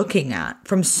we're looking at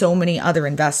from so many other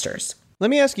investors. Let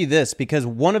me ask you this, because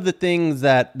one of the things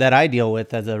that I deal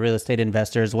with as a real estate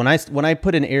investor is when I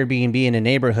put an Airbnb in a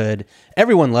neighborhood,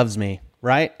 everyone loves me,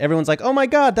 right? Everyone's like, oh my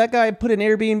God, that guy put an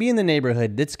Airbnb in the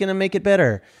neighborhood. That's going to make it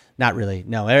better. Not really.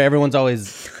 No, everyone's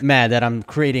always mad that I'm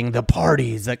creating the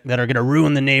parties that are going to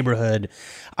ruin the neighborhood.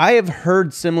 I have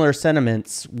heard similar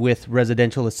sentiments with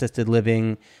residential assisted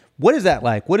living. What is that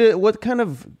like? What kind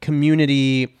of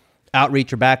community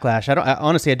outreach or backlash.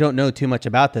 Honestly, I don't know too much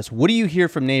about this. What do you hear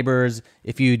from neighbors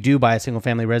if you do buy a single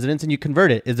family residence and you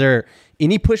convert it? Is there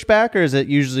any pushback, or is it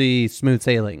usually smooth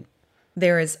sailing?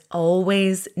 There is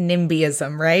always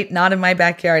NIMBYism, right? Not in my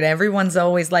backyard. Everyone's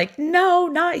always like, no,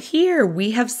 not here.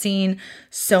 We have seen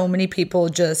so many people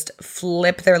just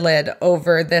flip their lid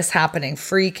over this happening,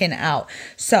 freaking out.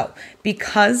 So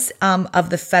because of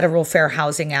the Federal Fair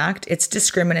Housing Act, it's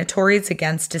discriminatory. It's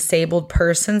against disabled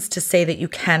persons to say that you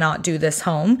cannot do this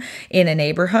home in a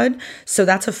neighborhood. So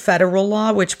that's a federal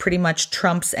law, which pretty much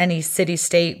trumps any city,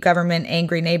 state, government,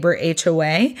 angry neighbor,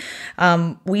 HOA.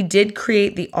 We did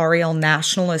create the REL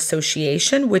National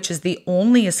Association, which is the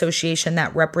only association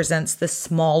that represents the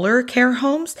smaller care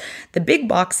homes. The big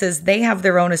boxes, they have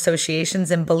their own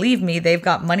associations, and believe me, they've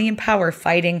got money and power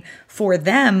fighting for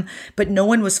them, but no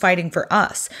one was fighting for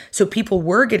us. So people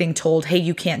were getting told, hey,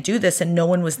 you can't do this, and no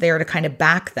one was there to kind of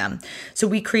back them. So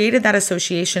we created that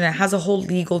association. It has a whole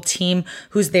legal team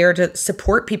who's there to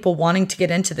support people wanting to get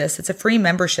into this. It's a free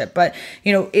membership, but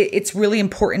it's really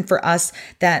important for us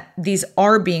that these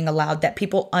are being allowed, that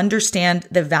people understand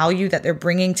the value that they're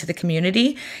bringing to the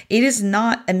community. It is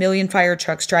not a million fire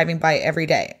trucks driving by every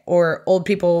day or old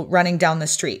people running down the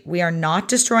street. We are not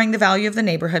destroying the value of the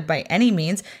neighborhood by any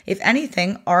means. If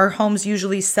anything, our homes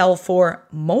usually sell for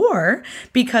more,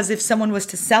 because if someone was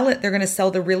to sell it, they're going to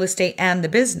sell the real estate and the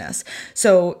business.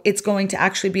 So it's going to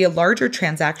actually be a larger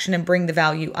transaction and bring the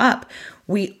value up.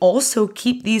 We also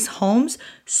keep these homes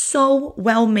so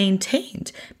well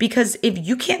maintained, because if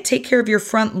you can't take care of your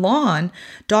front lawn,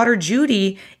 daughter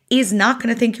Judy is not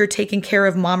going to think you're taking care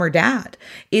of mom or dad.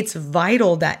 It's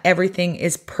vital that everything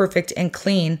is perfect and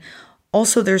clean.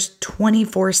 Also, there's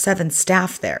 24/7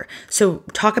 staff there. So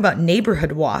talk about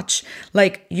neighborhood watch.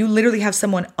 Like, you literally have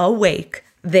someone awake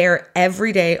there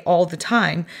every day, all the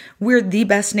time. We're the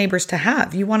best neighbors to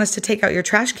have. You want us to take out your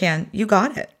trash can? You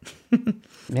got it.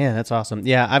 Man, that's awesome.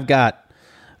 Yeah, I've got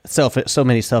so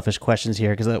many selfish questions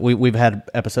here, because we've had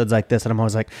episodes like this, and I'm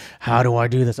always like, how do I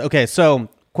do this? Okay, so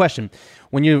question.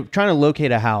 When you're trying to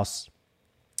locate a house,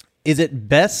 is it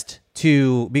best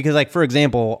to, because like, for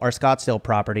example, our Scottsdale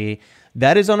property,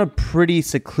 that is on a pretty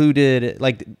secluded,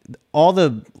 like all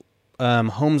the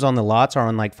homes on the lots are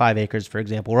on like 5 acres, for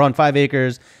example. We're on 5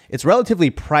 acres. It's relatively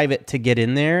private to get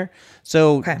in there.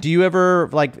 So Do you ever,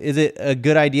 like, is it a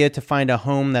good idea to find a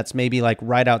home that's maybe like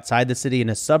right outside the city in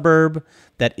a suburb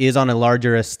that is on a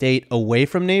larger estate away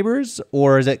from neighbors?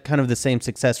 Or is it kind of the same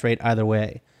success rate either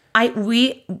way?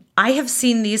 I have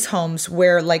seen these homes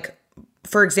where, like,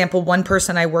 for example, one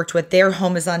person I worked with, their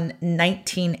home is on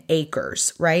 19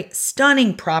 acres, right?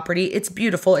 Stunning property. It's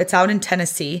beautiful. It's out in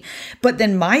Tennessee. But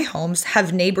then my homes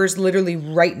have neighbors literally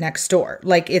right next door.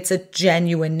 Like, it's a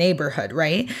genuine neighborhood,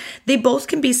 right? They both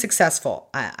can be successful.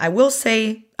 I will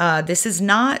say this is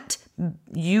not,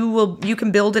 you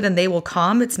can build it and they will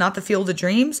come. It's not the Field of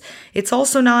Dreams. It's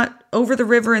also not over the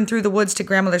river and through the woods to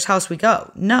grandmother's house we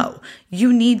go. No,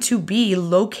 you need to be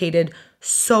located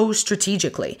so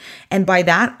strategically. And by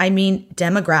that, I mean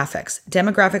demographics.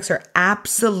 Demographics are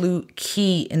absolute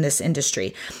key in this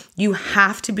industry. You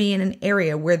have to be in an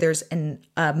area where there's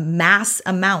a mass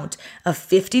amount of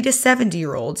 50 to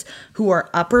 70-year-olds who are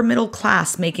upper middle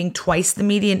class, making twice the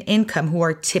median income, who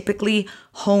are typically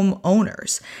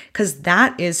homeowners, because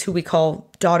that is who we call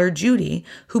daughter Judy,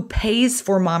 who pays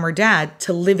for mom or dad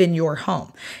to live in your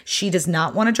home. She does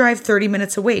not want to drive 30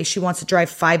 minutes away. She wants to drive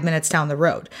 5 minutes down the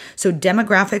road. So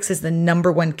demographics is the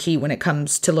number one key when it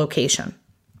comes to location.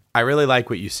 I really like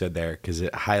what you said there, because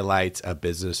it highlights a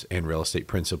business and real estate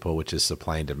principle, which is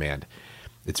supply and demand.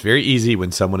 It's very easy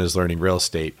when someone is learning real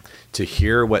estate to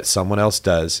hear what someone else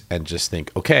does and just think,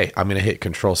 okay, I'm going to hit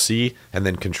Control C and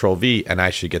then Control V, and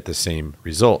I should get the same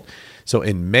result. So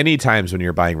in many times when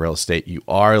you're buying real estate, you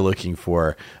are looking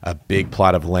for a big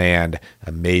plot of land,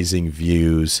 amazing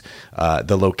views,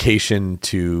 the location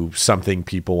to something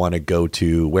people want to go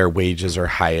to, where wages are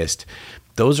highest.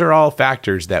 Those are all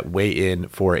factors that weigh in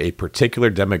for a particular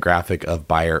demographic of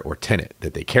buyer or tenant,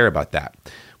 that they care about that.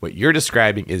 What you're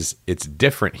describing is, it's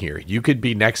different here. You could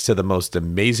be next to the most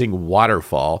amazing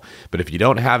waterfall, but if you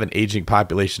don't have an aging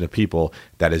population of people,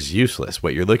 that is useless.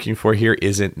 What you're looking for here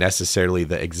isn't necessarily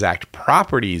the exact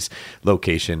property's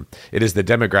location. It is the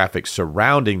demographics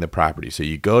surrounding the property. So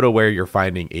you go to where you're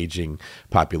finding aging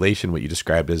population, what you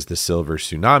described as the silver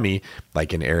tsunami,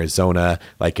 like in Arizona,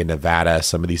 like in Nevada,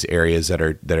 some of these areas that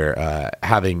are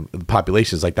having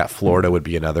populations like that. Florida would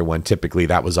be another one. Typically,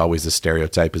 that was always the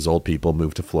stereotype, is old people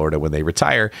move to Florida when they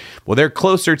retire. Well, they're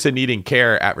closer to needing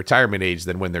care at retirement age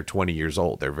than when they're 20 years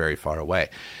old. They're very far away.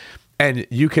 And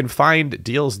you can find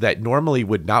deals that normally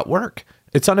would not work.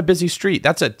 It's on a busy street.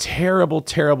 That's a terrible,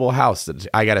 terrible house that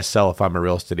I got to sell if I'm a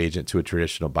real estate agent to a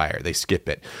traditional buyer. They skip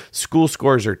it. School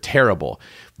scores are terrible.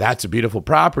 That's a beautiful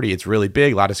property. It's really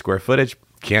big, a lot of square footage.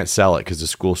 Can't sell it because the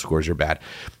school scores are bad.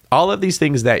 All of these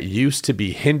things that used to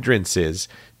be hindrances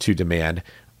to demand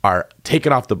are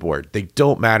taken off the board. They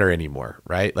don't matter anymore,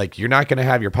 right? Like you're not going to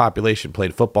have your population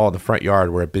playing football in the front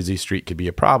yard where a busy street could be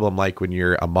a problem, like when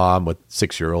you're a mom with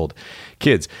 6-year-old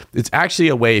kids. It's actually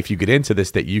a way, if you get into this,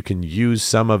 that you can use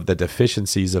some of the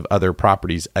deficiencies of other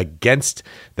properties against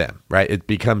them, right? It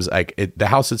becomes like the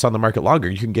house sits on the market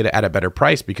longer. You can get it at a better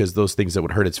price because those things that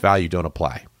would hurt its value don't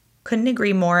apply. Couldn't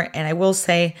agree more. And I will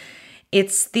say,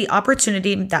 it's the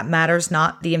opportunity that matters,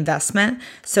 not the investment.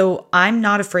 So I'm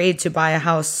not afraid to buy a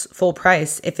house full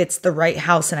price if it's the right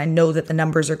house and I know that the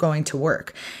numbers are going to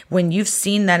work. When you've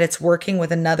seen that it's working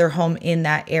with another home in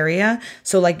that area,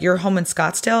 so like your home in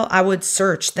Scottsdale, I would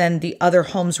search then the other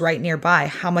homes right nearby.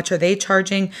 How much are they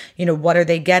charging? What are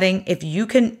they getting? If you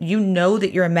can,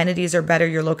 that your amenities are better,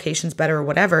 your location's better or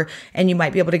whatever, and you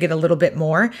might be able to get a little bit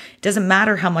more. It doesn't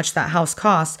matter how much that house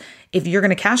costs. If you're going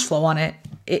to cash flow on it,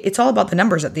 it's all about the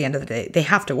numbers at the end of the day. They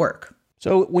have to work.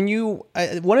 So when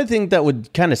one of the things that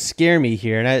would kind of scare me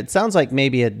here, and it sounds like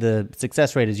maybe the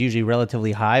success rate is usually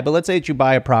relatively high, but let's say that you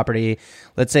buy a property,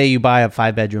 let's say you buy a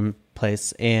 5-bedroom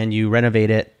place and you renovate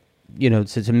it,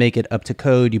 to make it up to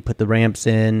code. You put the ramps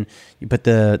in, you put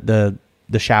the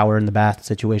shower and the bath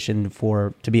situation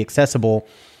to be accessible.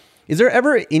 Is there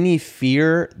ever any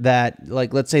fear that,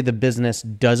 like, let's say the business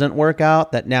doesn't work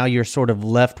out, that now you're sort of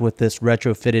left with this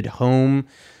retrofitted home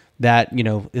that,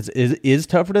 is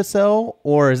tougher to sell?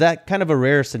 Or is that kind of a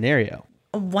rare scenario?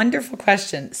 A wonderful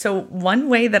question. So one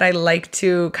way that I like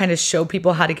to kind of show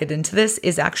people how to get into this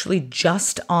is actually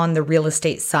just on the real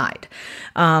estate side.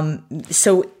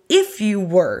 So if you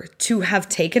were to have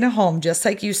taken a home, just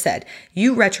like you said,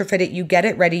 you retrofit it, you get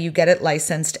it ready, you get it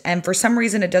licensed, and for some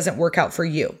reason it doesn't work out for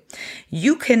you,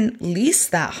 you can lease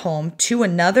that home to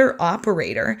another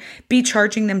operator, be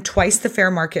charging them twice the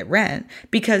fair market rent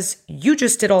because you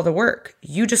just did all the work.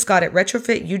 You just got it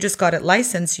retrofit, you just got it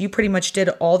licensed, you pretty much did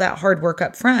all that hard work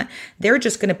up front. They're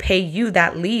just going to pay you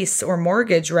that lease or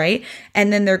mortgage, right?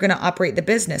 And then they're going to operate the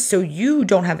business. So you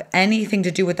don't have anything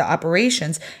to do with the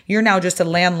operations. You're now just a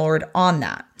landlord on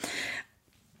that.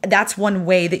 That's one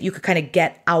way that you could kind of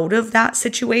get out of that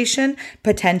situation,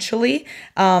 potentially.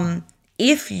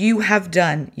 If you have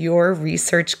done your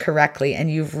research correctly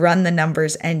and you've run the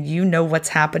numbers and you know what's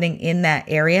happening in that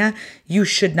area, you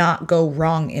should not go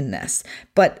wrong in this.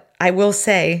 But I will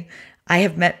say, I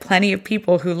have met plenty of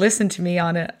people who listen to me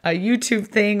on a YouTube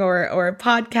thing or a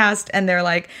podcast, and they're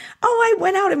like, oh, I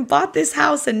went out and bought this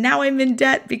house and now I'm in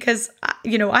debt because,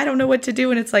 I don't know what to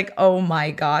do. And it's like, oh my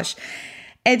gosh.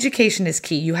 Education is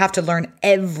key. You have to learn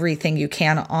everything you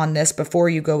can on this before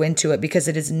you go into it, because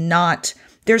it is not,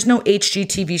 there's no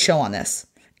HGTV show on this.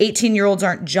 18-year-olds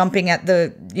aren't jumping at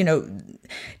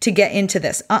to get into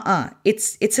this.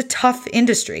 It's a tough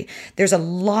industry. There's a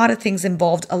lot of things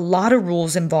involved, a lot of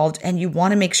rules involved, and you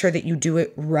want to make sure that you do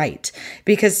it right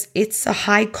because it's a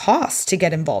high cost to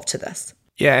get involved to this.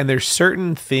 Yeah, and there's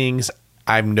certain things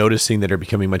I'm noticing that are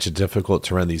becoming much difficult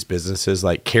to run these businesses.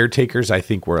 Like caretakers, I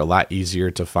think were a lot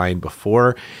easier to find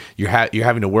before. You're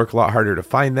having to work a lot harder to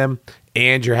find them,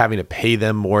 and you're having to pay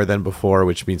them more than before,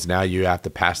 which means now you have to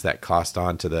pass that cost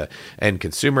on to the end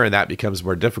consumer, and that becomes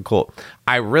more difficult.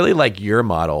 I really like your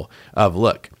model of,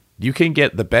 look, you can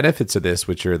get the benefits of this,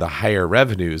 which are the higher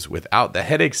revenues, without the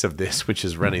headaches of this, which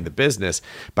is running the business,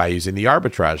 by using the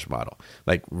arbitrage model.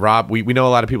 Like Rob, we know a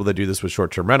lot of people that do this with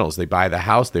short-term rentals. They buy the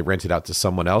house, they rent it out to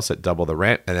someone else at double the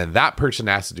rent, and then that person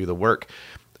has to do the work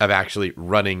of actually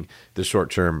running the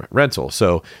short-term rental.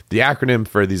 So the acronym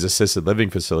for these assisted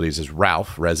living facilities is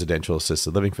RALF, Residential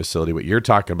Assisted Living Facility. What you're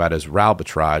talking about is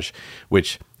RALbitrage,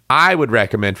 which I would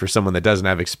recommend for someone that doesn't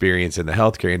have experience in the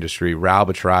healthcare industry.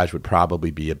 RALbitrage would probably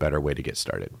be a better way to get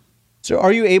started. So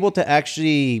are you able to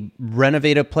actually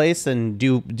renovate a place and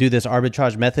do this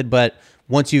arbitrage method, but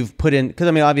once you've put in, because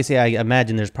obviously I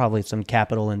imagine there's probably some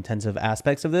capital intensive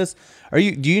aspects of this. Are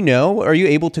you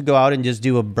able to go out and just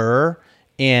do a BRRRR?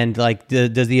 And like,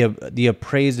 does the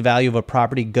appraised value of a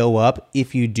property go up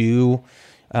if you do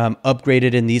upgrade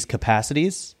it in these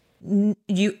capacities?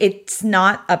 It's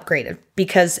not upgraded,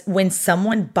 because when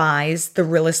someone buys the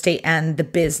real estate and the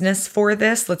business for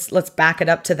this, let's back it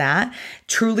up to that.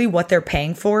 Truly, what they're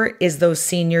paying for is those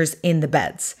seniors in the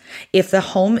beds. If the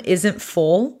home isn't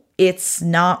full, it's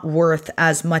not worth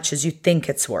as much as you think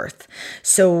it's worth.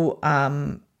 So,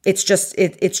 it's just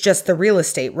the real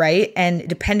estate, right? And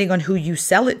depending on who you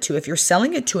sell it to, if you're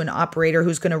selling it to an operator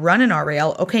who's going to run an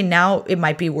RAL, okay, now it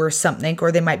might be worth something,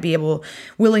 or they might be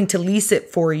willing to lease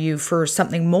it for you for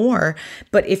something more.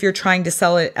 But if you're trying to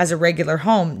sell it as a regular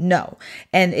home, no.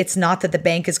 And it's not that the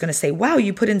bank is going to say, wow,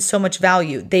 you put in so much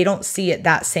value. They don't see it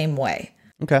that same way.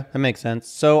 Okay, that makes sense.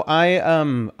 So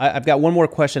I've got one more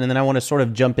question, and then I want to sort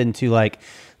of jump into like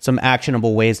some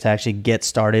actionable ways to actually get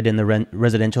started in the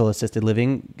residential assisted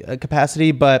living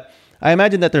capacity. But I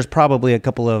imagine that there's probably a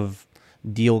couple of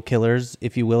deal killers,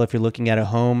 if you will, if you're looking at a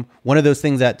home. One of those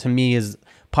things that to me is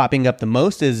popping up the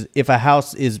most is if a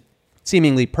house is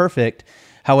seemingly perfect,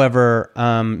 however,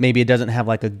 maybe it doesn't have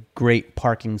like a great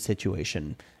parking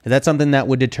situation. Is that something that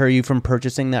would deter you from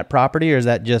purchasing that property, or is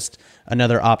that just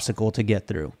another obstacle to get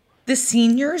through? The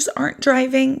seniors aren't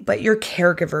driving, but your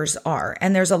caregivers are.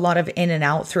 And there's a lot of in and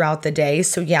out throughout the day.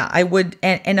 So yeah, I would,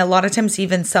 and a lot of times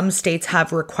even some states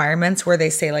have requirements where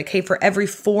they say like, hey, for every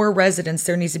 4 residents,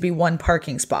 there needs to be 1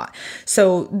 parking spot.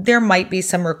 So there might be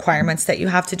some requirements that you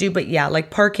have to do, but yeah, like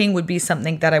parking would be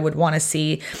something that I would want to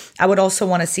see. I would also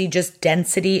want to see just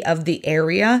density of the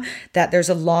area, that there's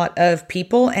a lot of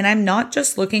people. And I'm not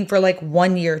just looking for like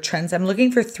 1-year trends. I'm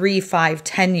looking for 3, 5,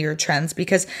 10-year trends,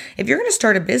 because if you're going to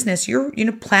start a business, you're,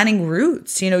 planning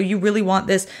roots, you really want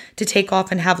this to take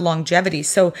off and have longevity.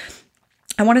 So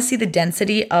I want to see the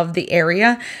density of the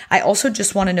area. I also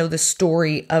just want to know the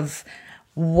story of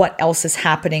what else is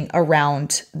happening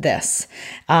around this.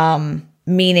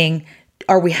 Meaning,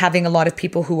 are we having a lot of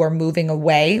people who are moving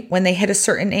away when they hit a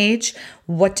certain age?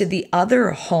 What do the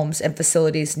other homes and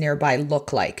facilities nearby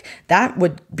look like? That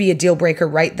would be a deal breaker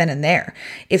right then and there.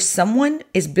 If someone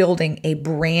is building a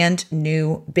brand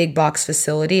new big box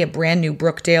facility, a brand new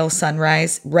Brookdale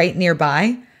Sunrise right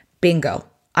nearby, bingo.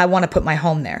 I want to put my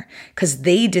home there, because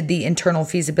they did the internal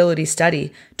feasibility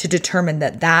study to determine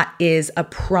that that is a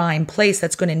prime place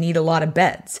that's going to need a lot of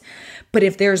beds. But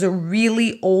if there's a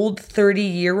really old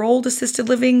 30-year-old assisted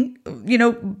living,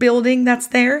 building that's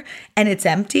there and it's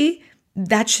empty,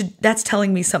 that's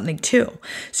telling me something too.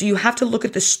 So you have to look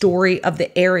at the story of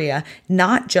the area,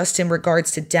 not just in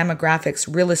regards to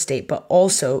demographics, real estate, but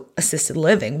also assisted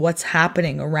living, what's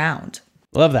happening around.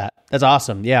 Love that. That's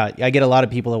awesome. Yeah, I get a lot of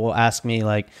people that will ask me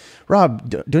like, Rob,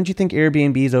 don't you think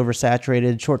Airbnb is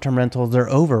oversaturated? Short-term rentals, they're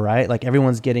over, right? Like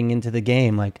everyone's getting into the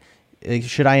game. Like,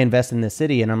 should I invest in the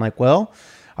city? And I'm like, well,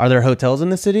 are there hotels in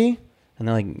the city? And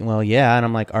they're like, well, yeah. And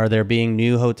I'm like, are there being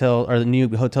new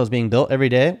hotels being built every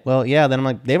day? Well, yeah. Then I'm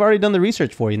like, they've already done the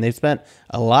research for you, and they've spent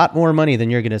a lot more money than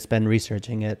you're going to spend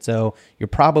researching it. So you're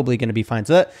probably going to be fine.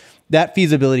 So that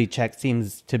feasibility check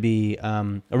seems to be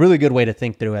a really good way to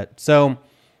think through it. So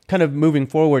kind of moving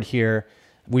forward here,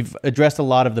 we've addressed a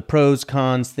lot of the pros,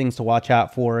 cons, things to watch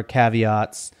out for,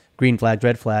 caveats, green flags,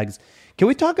 red flags. Can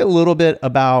we talk a little bit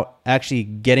about actually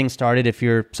getting started? If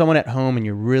you're someone at home and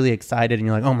you're really excited and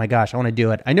you're like, oh my gosh, I want to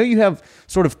do it. I know you have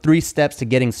sort of 3 steps to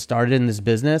getting started in this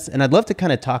business. And I'd love to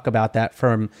kind of talk about that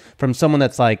from someone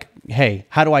that's like, hey,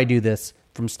 how do I do this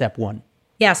from step 1?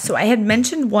 Yeah, so I had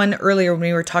mentioned one earlier when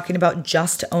we were talking about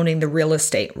just owning the real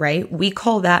estate, right? We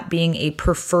call that being a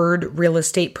preferred real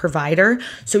estate provider.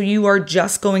 So you are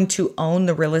just going to own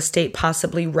the real estate,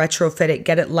 possibly retrofit it,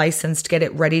 get it licensed, get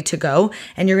it ready to go,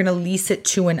 and you're going to lease it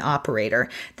to an operator.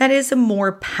 That is a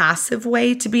more passive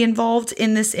way to be involved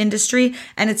in this industry,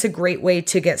 and it's a great way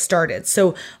to get started.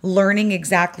 So learning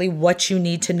exactly what you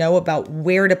need to know about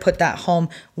where to put that home,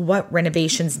 what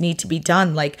renovations need to be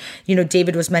done. Like,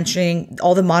 David was mentioning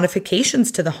all the modifications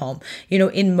to the home.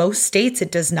 In most states,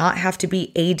 it does not have to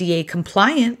be ADA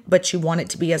compliant, but you want it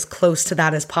to be as close to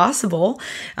that as possible.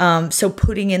 So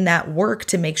putting in that work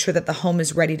to make sure that the home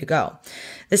is ready to go.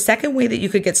 The second way that you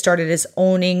could get started is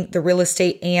owning the real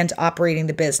estate and operating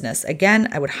the business. Again,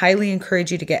 I would highly encourage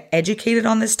you to get educated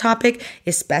on this topic,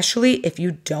 especially if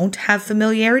you don't have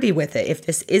familiarity with it, if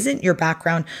this isn't your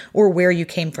background or where you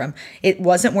came from. It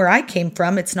wasn't where I came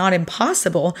from. It's not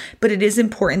impossible, but it is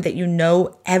important that you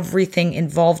know everything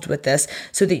involved with this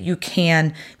so that you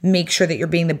can make sure that you're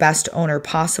being the best owner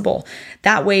possible.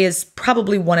 That way is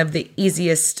probably one of the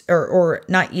easiest, or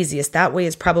not easiest, that way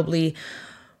is probably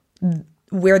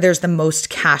where there's the most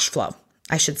cash flow,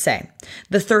 I should say.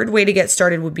 The third way to get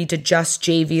started would be to just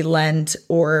JV lend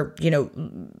or,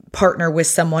 partner with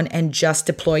someone and just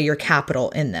deploy your capital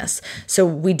in this. So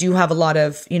we do have a lot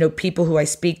of, people who I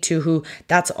speak to who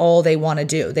that's all they want to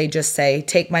do. They just say,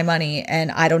 take my money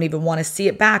and I don't even want to see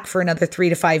it back for another 3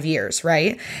 to 5 years,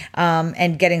 right?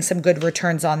 And getting some good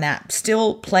returns on that.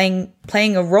 Still playing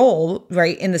a role,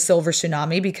 right, in the silver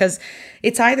tsunami, because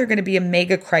it's either going to be a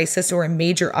mega crisis or a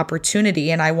major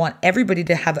opportunity. And I want everybody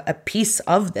to have a piece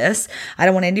of this. I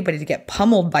don't want anybody to get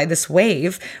pummeled by this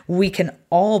wave. We can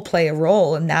all play a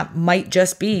role, and that might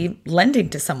just be lending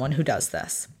to someone who does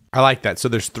this. I like that. So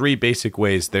there's 3 basic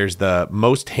ways. There's the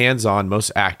most hands-on,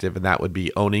 most active, and that would be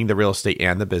owning the real estate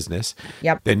and the business.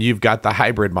 Yep. Then you've got the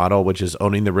hybrid model, which is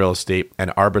owning the real estate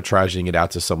and arbitraging it out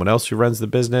to someone else who runs the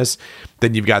business.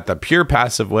 Then you've got the pure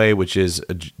passive way, which is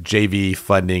a JV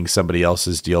funding somebody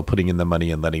else's deal, putting in the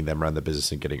money and letting them run the business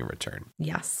and getting a return.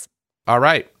 Yes. All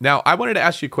right. Now, I wanted to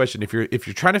ask you a question. If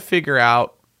you're trying to figure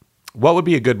out what would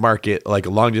be a good market, like a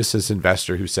long distance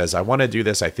investor who says, I want to do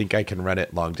this, I think I can run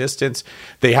it long distance.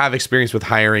 They have experience with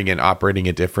hiring and operating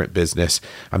a different business.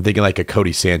 I'm thinking like a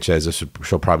Cody Sanchez.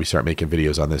 She'll probably start making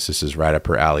videos on this. This is right up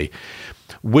her alley.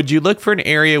 Would you look for an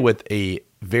area with a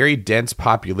very dense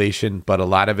population, but a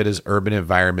lot of it is urban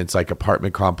environments like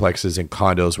apartment complexes and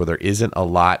condos where there isn't a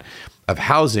lot of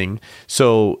housing?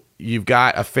 So you've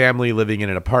got a family living in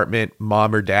an apartment.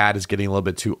 Mom or dad is getting a little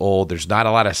bit too old. There's not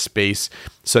a lot of space.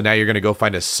 So now you're going to go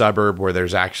find a suburb where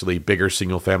there's actually bigger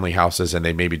single family houses and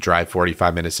they maybe drive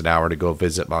 45 minutes an hour to go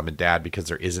visit mom and dad because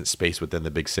there isn't space within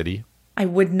the big city. I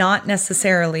would not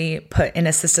necessarily put an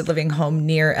assisted living home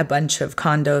near a bunch of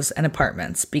condos and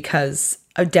apartments because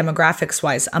demographics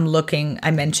wise, I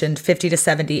mentioned 50 to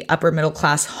 70 upper middle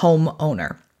class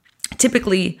homeowner.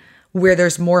 Typically, where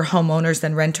there's more homeowners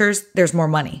than renters, there's more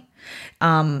money.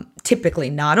 Typically,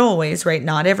 not always, right?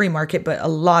 Not every market, but a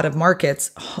lot of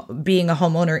markets, being a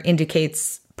homeowner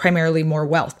indicates primarily more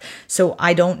wealth. So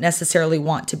I don't necessarily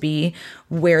want to be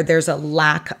where there's a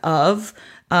lack of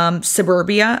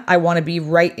suburbia. I want to be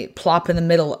right plop in the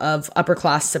middle of upper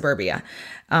class suburbia.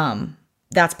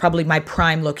 That's probably my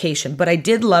prime location. But I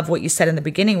did love what you said in the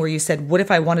beginning where you said, what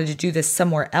if I wanted to do this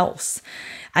somewhere else?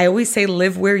 I always say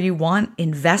live where you want,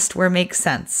 invest where it makes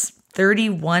sense.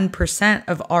 31%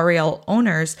 of REL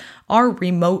owners are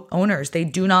remote owners. They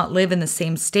do not live in the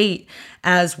same state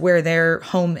as where their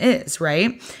home is,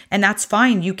 right? And that's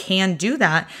fine. You can do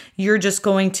that. You're just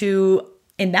going to,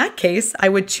 in that case, I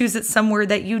would choose it somewhere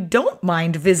that you don't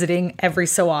mind visiting every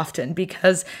so often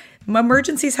because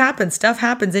emergencies happen, stuff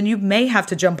happens, and you may have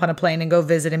to jump on a plane and go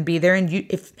visit and be there. And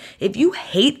if you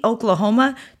hate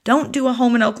Oklahoma, don't do a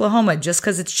home in Oklahoma just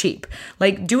because it's cheap.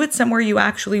 Like, do it somewhere you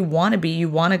actually want to be, you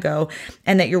want to go,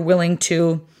 and that you're willing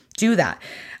to do that.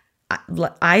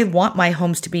 I want my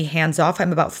homes to be hands off.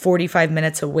 I'm about 45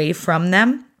 minutes away from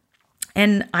them.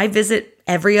 And I visit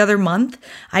every other month.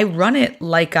 I run it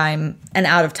like I'm an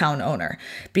out-of-town owner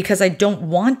because I don't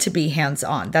want to be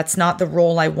hands-on. That's not the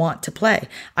role I want to play.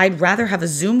 I'd rather have a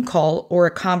Zoom call or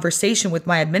a conversation with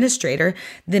my administrator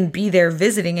than be there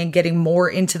visiting and getting more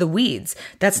into the weeds.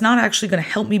 That's not actually going to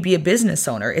help me be a business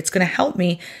owner. It's going to help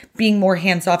me being more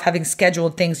hands-off, having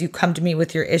scheduled things. You come to me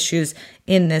with your issues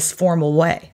in this formal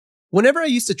way. Whenever I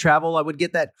used to travel, I would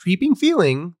get that creeping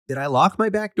feeling that I lock my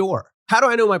back door. How do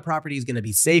I know my property is going to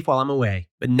be safe while I'm away?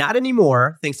 But not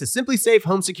anymore, thanks to Simply Safe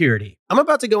Home Security. I'm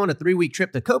about to go on a 3-week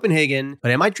trip to Copenhagen,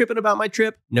 but am I tripping about my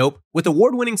trip? Nope. With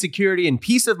award-winning security and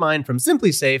peace of mind from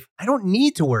Simply Safe, I don't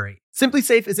need to worry. Simply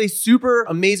Safe is a super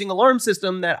amazing alarm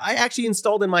system that I actually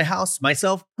installed in my house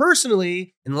myself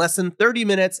personally in less than 30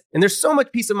 minutes. And there's so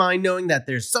much peace of mind knowing that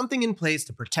there's something in place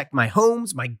to protect my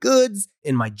homes, my goods,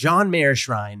 and my John Mayer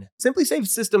shrine. Simply Safe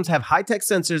systems have high-tech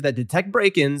sensors that detect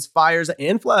break-ins, fires,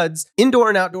 and floods, indoor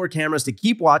and outdoor cameras to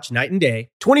keep watch night and day,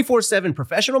 24/7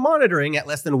 professional monitoring at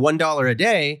less than $1 a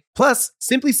day. Plus,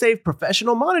 Simply Safe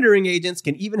professional monitoring agents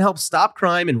can even help stop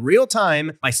crime in real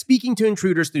time by speaking to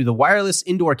intruders through the wireless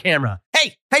indoor camera.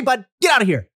 Hey, bud, get out of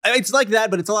here. It's like that,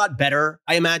 but it's a lot better,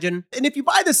 I imagine. And if you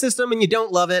buy the system and you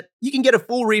don't love it, you can get a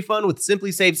full refund with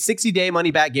Simply Safe's 60-day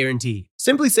money-back guarantee.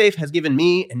 Simply Safe has given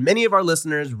me and many of our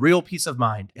listeners real peace of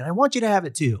mind, and I want you to have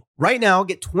it too. Right now,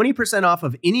 get 20% off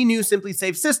of any new Simply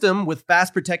Safe system with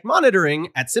Fast Protect monitoring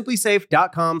at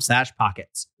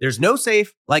simplysafe.com/pockets. There's no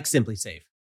safe like Simply Safe.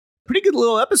 Pretty good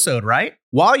little episode, right?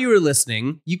 While you were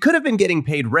listening, you could have been getting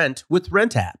paid rent with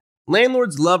RentApp.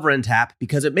 Landlords love RentApp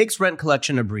because it makes rent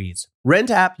collection a breeze.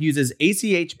 RentApp uses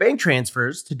ACH bank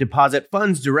transfers to deposit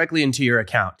funds directly into your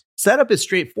account. Setup is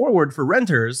straightforward for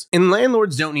renters, and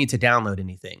landlords don't need to download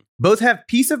anything. Both have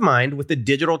peace of mind with the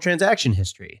digital transaction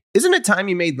history. Isn't it time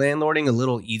you made landlording a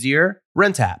little easier?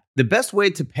 RentApp, the best way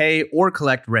to pay or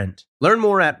collect rent. Learn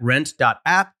more at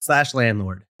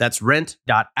rent.app/landlord. That's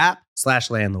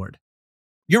rent.app/landlord.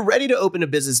 You're ready to open a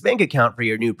business bank account for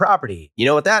your new property. You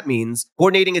know what that means?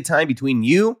 Coordinating a time between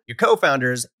you, your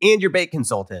co-founders, and your bank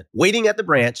consultant. Waiting at the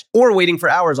branch or waiting for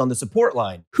hours on the support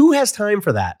line. Who has time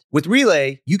for that? With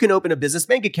Relay, you can open a business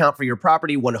bank account for your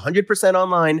property 100%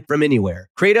 online from anywhere.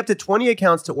 Create up to 20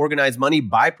 accounts to organize money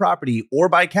by property or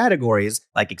by categories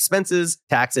like expenses,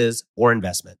 taxes, or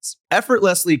investments.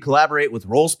 Effortlessly collaborate with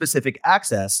role-specific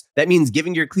access. That means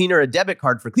giving your cleaner a debit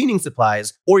card for cleaning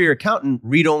supplies or your accountant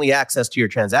read-only access to your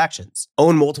transactions.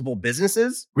 Own multiple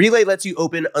businesses? Relay lets you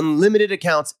open unlimited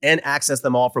accounts and access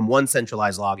them all from one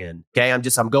centralized login. Okay, I'm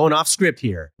going off script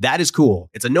here. That is cool.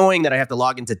 It's annoying that I have to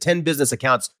log into 10 business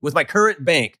accounts with my current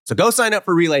bank. So go sign up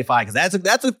for RelayFi because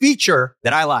that's a feature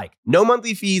that I like. No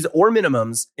monthly fees or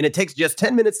minimums, and it takes just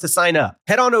 10 minutes to sign up.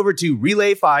 Head on over to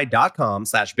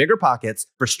relayfi.com/biggerpockets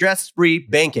for stress-free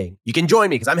banking. You can join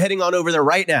me because I'm heading on over there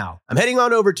right now. I'm heading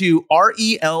on over to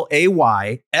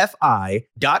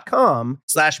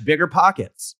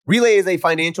relayfi.com/biggerpockets. Relay is a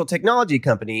financial technology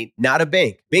company, not a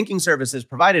bank. Banking services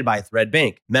provided by Thread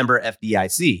Bank, member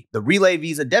FDIC. The Relay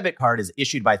Visa debit card is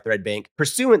issued by Thread Bank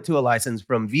pursuant to a license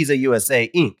from Visa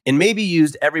USA Inc. and may be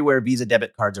used everywhere Visa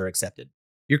debit cards are accepted.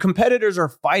 Your competitors are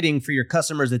fighting for your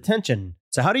customers' attention.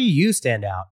 So how do you stand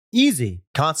out? Easy.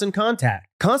 Constant Contact.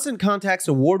 Constant Contact's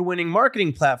award-winning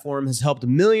marketing platform has helped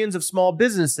millions of small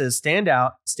businesses stand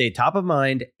out, stay top of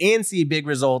mind, and see big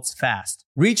results fast.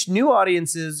 Reach new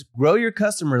audiences, grow your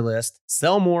customer list,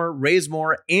 sell more, raise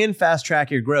more, and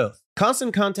fast-track your growth.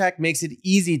 Constant Contact makes it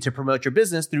easy to promote your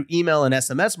business through email and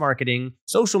SMS marketing,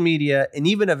 social media, and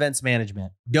even events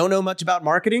management. Don't know much about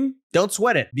marketing? Don't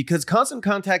sweat it, because Constant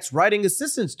Contact's writing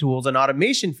assistance tools and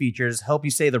automation features help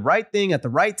you say the right thing at the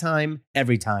right time,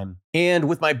 every time. And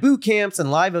with my boot camps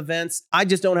and live events, I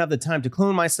just don't have the time to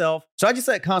clone myself. So I just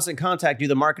let Constant Contact do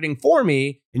the marketing for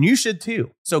me, and you should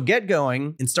too. So get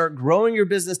going and start growing your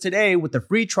business today with the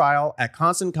free trial at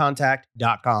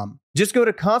ConstantContact.com. Just go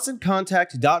to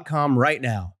ConstantContact.com right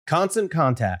now. Constant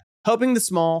Contact, helping the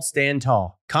small stand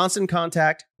tall.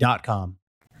 ConstantContact.com.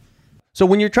 So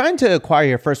when you're trying to acquire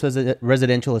your first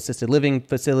residential assisted living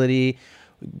facility,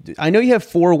 I know you have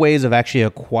 4 ways of actually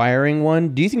acquiring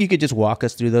one. Do you think you could just walk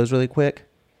us through those really quick?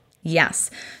 Yes.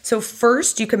 So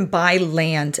first, you can buy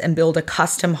land and build a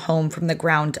custom home from the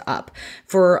ground up.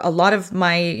 For a lot of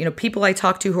my, people I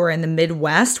talk to who are in the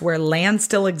Midwest where land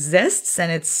still exists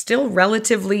and it's still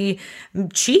relatively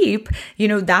cheap,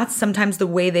 that's sometimes the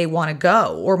way they want to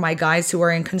go. Or my guys who are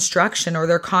in construction or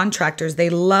they're contractors, they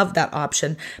love that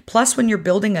option. Plus, when you're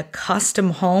building a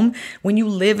custom home, when you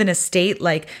live in a state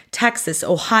like Texas,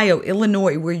 Ohio,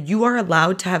 Illinois, where you are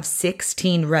allowed to have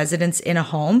 16 residents in a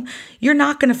home, you're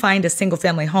not going to find a single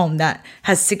family home that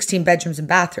has 16 bedrooms and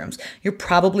bathrooms. You're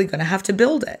probably going to have to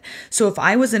build it. So if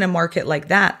I was in a market like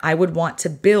that, I would want to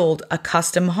build a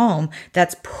custom home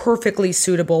that's perfectly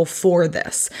suitable for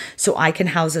this. So I can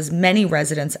house as many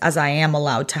residents as I am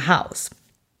allowed to house.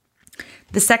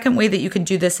 The second way that you can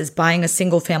do this is buying a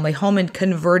single family home and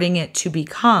converting it to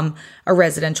become a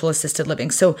residential assisted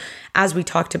living. So as we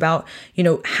talked about,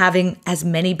 having as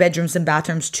many bedrooms and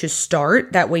bathrooms to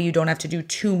start, that way you don't have to do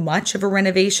too much of a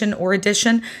renovation or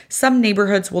addition. Some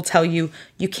neighborhoods will tell you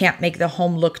you can't make the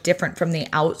home look different from the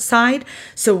outside.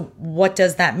 So what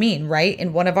does that mean, right?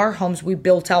 In one of our homes, we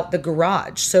built out the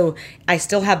garage. So I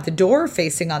still have the door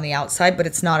facing on the outside, but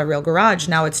it's not a real garage.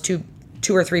 Now it's two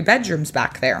or 3 bedrooms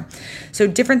back there. So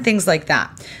different things like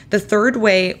that. The third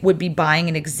way would be buying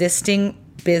an existing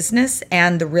business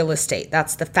and the real estate.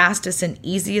 That's the fastest and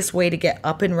easiest way to get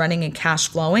up and running and cash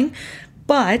flowing.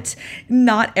 But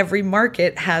not every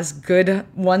market has good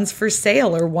ones for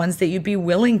sale or ones that you'd be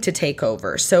willing to take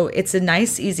over. So it's a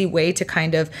nice, easy way to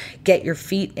kind of get your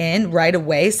feet in right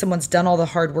away. Someone's done all the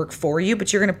hard work for you,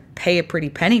 but you're going to pay a pretty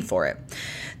penny for it.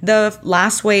 The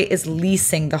last way is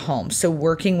leasing the home. So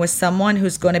working with someone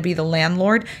who's going to be the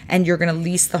landlord and you're going to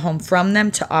lease the home from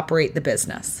them to operate the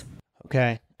business.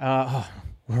 Okay.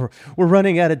 We're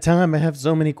running out of time. I have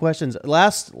so many questions.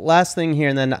 Last thing here,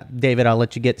 and then David, I'll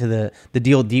let you get to the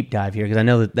deal deep dive here because I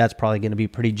know that's probably going to be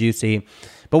pretty juicy.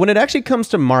 But when it actually comes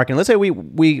to marketing, let's say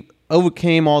we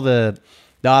overcame all the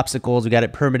obstacles, we got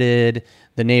it permitted,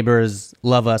 the neighbors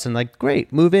love us, and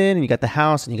great, move in, and you got the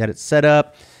house, and you got it set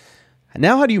up.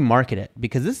 Now, how do you market it?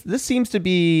 Because this seems to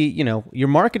be, you're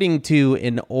marketing to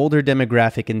an older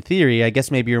demographic in theory. I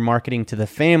guess maybe you're marketing to the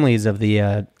families of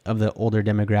the older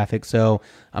demographic. So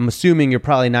I'm assuming you're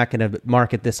probably not going to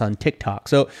market this on TikTok.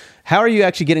 So how are you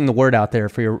actually getting the word out there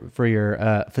for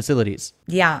your facilities?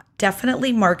 Yeah,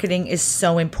 definitely marketing is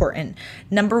so important.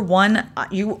 Number one,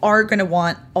 you are going to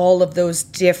want all of those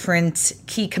different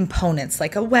key components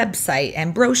like a website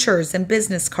and brochures and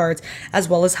business cards, as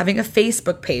well as having a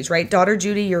Facebook page, right? Daughter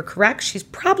Judy, you're correct. She's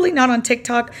probably not on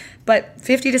TikTok, but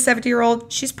 50 to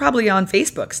 70-year-old, she's probably on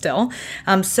Facebook still.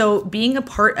 So being a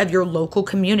part of your local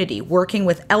community, working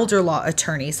with elder law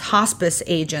attorneys, hospice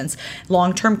agents,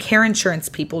 long-term care insurance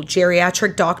people,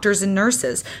 geriatric doctors and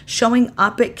nurses, showing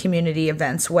up at community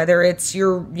events, whether it's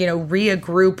your, RIA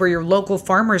group or your local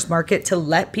farmers market, to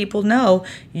let people know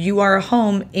you are a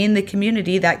home in the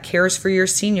community that cares for your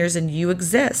seniors and you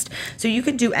exist. So you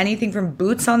could do anything from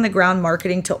boots on the ground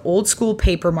marketing to old school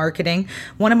paper marketing.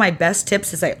 One of my best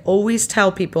tips is I always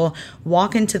tell people,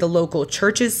 walk into the local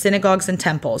churches, synagogues, and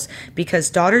temples, because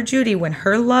daughter Judy, when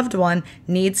her loved one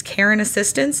needs care and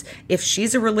assistance, if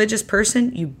she's a religious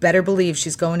person, you better believe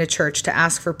she's going to church to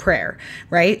ask for prayer,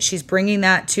 right? She's bringing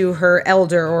that to her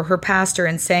elder or her pastor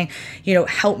and saying,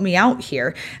 help me out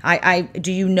here.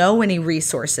 Do you know any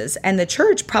resources? And the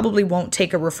church probably won't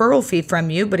take a referral fee from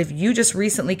you, but if you just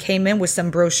recently came in with some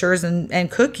brochures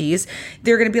and cookies,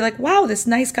 they're going to be like, wow, this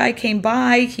nice guy came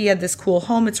by. He had this cool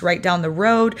home. It's right down the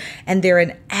road. And they're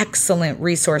an excellent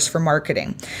resource for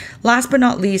marketing. Last but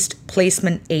not least,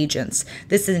 placement agents.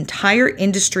 This entire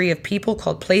industry of people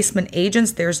called placement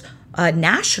agents. There's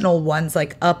national ones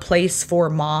like A Place for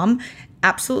Mom.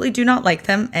 Absolutely do not like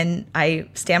them, and I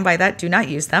stand by that. Do not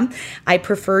use them. I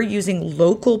prefer using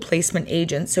local placement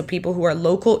agents, so people who are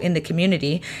local in the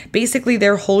community. Basically,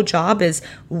 their whole job is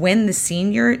when the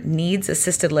senior needs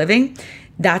assisted living,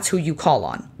 that's who you call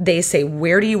on. They say,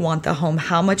 where do you want the home?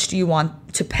 How much do you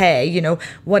want to pay?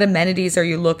 What amenities are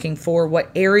you looking for? What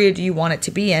area do you want it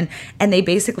to be in? And they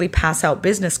basically pass out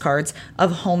business cards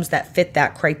of homes that fit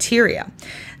that criteria.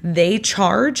 They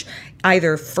charge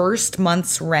either first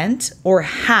month's rent or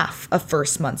half a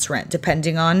first month's rent,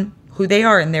 depending on who they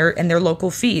are and their local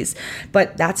fees.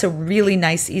 But that's a really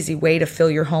nice, easy way to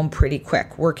fill your home pretty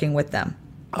quick, working with them.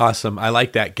 Awesome. I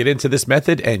like that. Get into this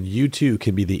method and you too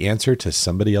can be the answer to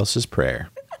somebody else's prayer.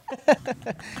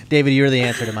 David, you're the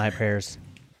answer to my prayers.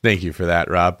 Thank you for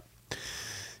that, Rob.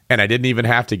 And I didn't even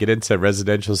have to get into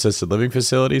residential assisted living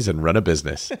facilities and run a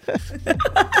business.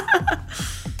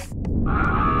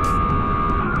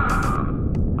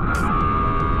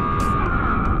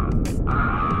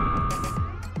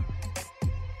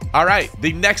 All right,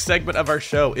 the next segment of our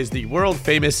show is the world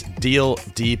famous Deal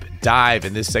Deep Dive.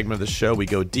 In this segment of the show, we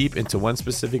go deep into one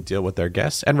specific deal with our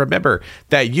guests. And remember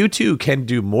that you too can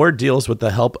do more deals with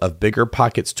the help of Bigger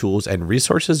Pockets tools and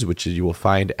resources, which you will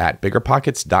find at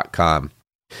biggerpockets.com.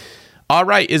 All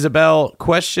right, Isabelle,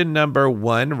 question number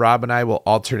 1. Rob and I will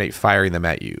alternate firing them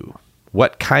at you.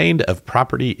 What kind of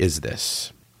property is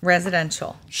this?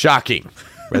 Residential. Shocking.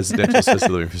 Residential assisted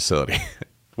living facility.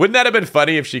 Wouldn't that have been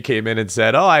funny if she came in and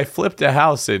said, oh, I flipped a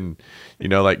house in,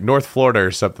 like North Florida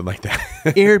or something like that?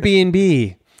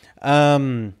 Airbnb.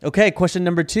 Okay, question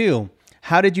number 2.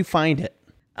 How did you find it?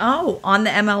 Oh, on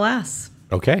the MLS.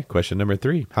 Okay, question number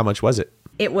 3. How much was it?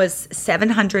 It was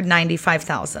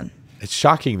 $795,000. It's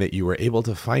shocking that you were able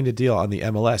to find a deal on the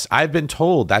MLS. I've been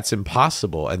told that's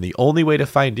impossible, and the only way to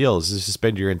find deals is to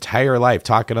spend your entire life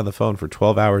talking on the phone for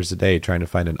 12 hours a day trying to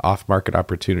find an off-market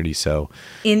opportunity. So,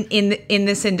 in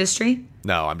this industry?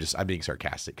 No, I'm being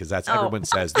sarcastic because that's everyone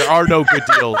says there are no good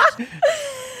deals.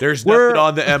 There's nothing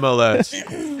on the MLS.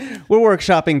 We're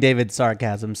workshopping David's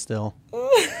sarcasm still.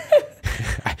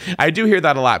 I do hear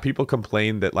that a lot. People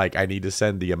complain that I need to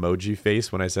send the emoji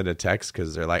face when I send a text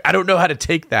because they're like, I don't know how to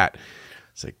take that.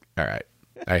 It's like, all right,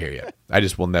 I hear you. I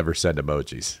just will never send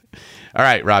emojis. All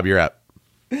right, Rob, you're up.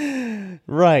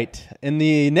 Right. And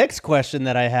the next question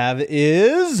that I have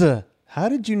is, how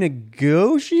did you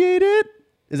negotiate it?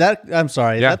 Is that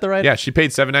the right? Yeah, she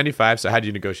paid $795. So how did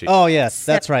you negotiate? Oh, yes,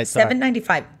 that's right. Sorry.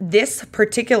 $795. This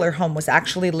particular home was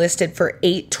actually listed for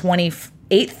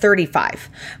 $835.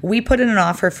 We put in an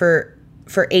offer for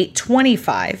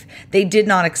 $825. They did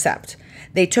not accept.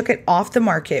 They took it off the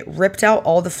market, ripped out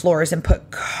all the floors, and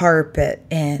put carpet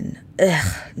in.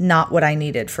 Ugh, not what I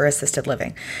needed for assisted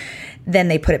living. Then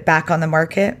they put it back on the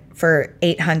market for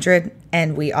 $800,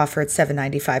 and we offered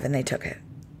 $795, and they took it.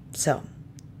 So,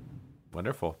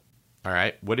 wonderful. All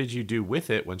right, what did you do with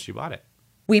it once you bought it?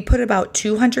 We put about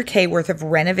 $200K worth of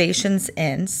renovations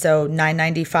in, so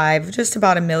 $995, just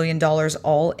about $1 million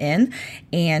all in.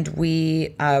 And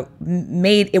we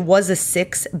it was a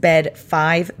 6-bed,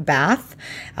 5-bath,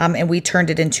 and we turned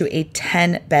it into a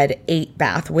 10-bed,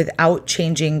 8-bath without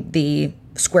changing the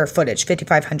square footage,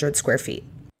 5,500 square feet.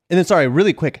 And then, sorry,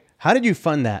 really quick, how did you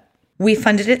fund that? We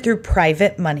funded it through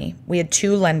private money. We had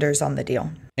 2 lenders on the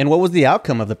deal. And what was the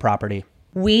outcome of the property?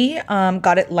 We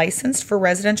got it licensed for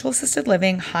residential assisted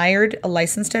living, hired a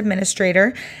licensed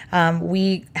administrator.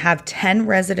 We have 10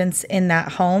 residents in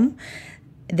that home.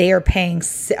 They are paying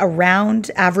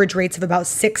around average rates of about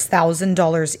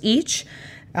 $6,000 each.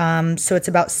 So it's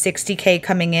about $60K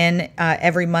coming in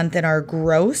every month in our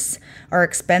gross. Our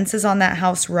expenses on that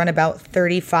house run about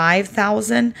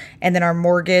 $35,000, and then our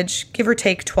mortgage, give or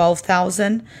take,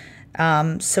 $12,000.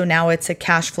 So now it's a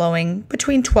cash flowing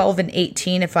between 12 and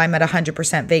 18 if I'm at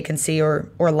 100% vacancy or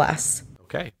less.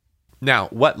 Okay. Now,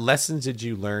 what lessons did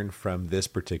you learn from this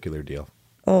particular deal?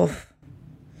 Oh,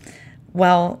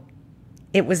 well,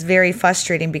 it was very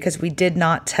frustrating because we did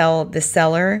not tell the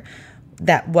seller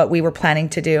that what we were planning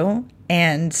to do.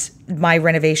 And my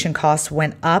renovation costs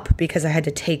went up because I had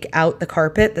to take out the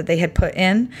carpet that they had put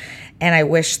in. And I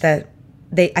wish that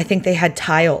I think they had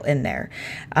tile in there.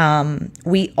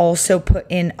 We also put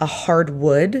in a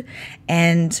hardwood,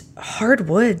 and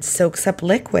hardwood soaks up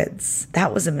liquids.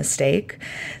 That was a mistake.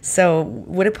 So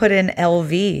would have put in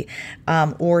LV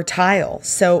or tile.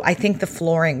 So I think the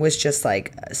flooring was just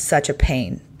like such a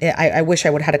pain. I wish I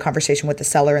would have had a conversation with the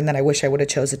seller, and then I wish I would have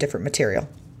chose a different material.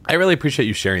 I really appreciate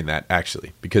you sharing that,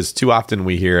 actually, because too often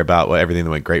we hear about everything that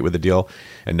went great with the deal,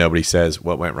 and nobody says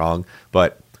what went wrong.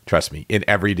 But trust me, in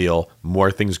every deal,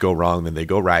 more things go wrong than they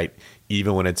go right,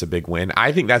 even when it's a big win.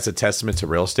 I think that's a testament to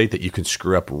real estate, that you can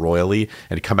screw up royally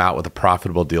and come out with a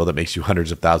profitable deal that makes you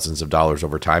hundreds of thousands of dollars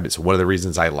over time. It's one of the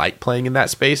reasons I like playing in that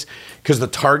space, because the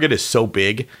target is so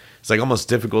big. It's like almost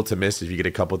difficult to miss if you get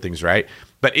a couple of things right.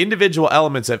 But individual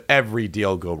elements of every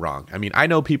deal go wrong. I mean, I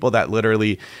know people that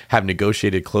literally have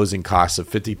negotiated closing costs of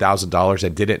 $50,000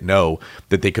 and didn't know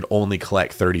that they could only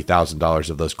collect $30,000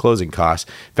 of those closing costs.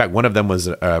 In fact, one of them was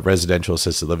a residential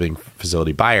assisted living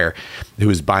facility buyer who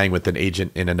was buying with an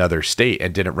agent in another state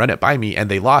and didn't run it by me. And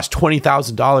they lost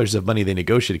 $20,000 of money they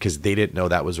negotiated because they didn't know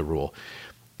that was a rule.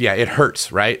 Yeah, it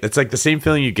hurts, right? It's like the same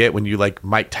feeling you get when you like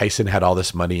Mike Tyson had all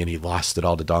this money and he lost it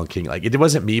all to Don King. Like, it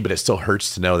wasn't me, but it still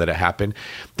hurts to know that it happened.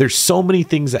 There's so many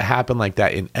things that happen like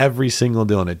that in every single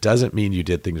deal, and it doesn't mean you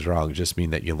did things wrong. It just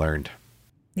means that you learned.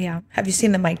 Yeah. Have you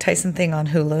seen the Mike Tyson thing on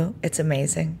Hulu? It's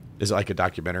amazing. Is it like a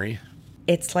documentary?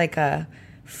 It's like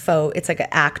it's like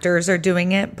actors are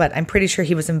doing it, but I'm pretty sure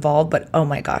he was involved. But oh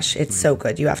my gosh, it's so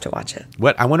good. You have to watch it.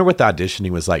 I wonder what the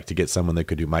auditioning was like to get someone that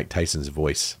could do Mike Tyson's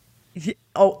voice.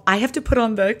 Oh, I have to put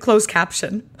on the closed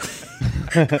caption.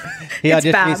 He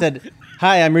auditioned. He said,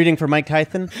 "Hi, I'm reading for Mike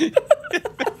Tyson."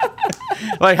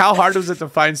 Like, how hard was it to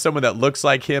find someone that looks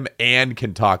like him and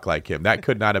can talk like him? That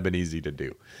could not have been easy to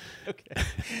do. Okay.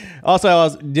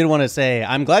 Also, did want to say,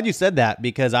 I'm glad you said that,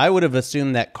 because I would have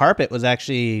assumed that carpet was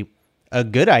actually a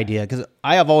good idea, because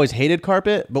I have always hated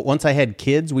carpet. But once I had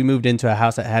kids, we moved into a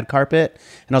house that had carpet,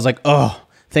 and I was like, oh,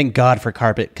 thank God for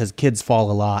carpet, because kids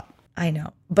fall a lot. I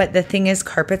know. But the thing is,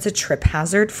 carpet's a trip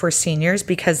hazard for seniors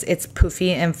because it's poofy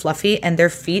and fluffy and their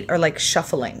feet are like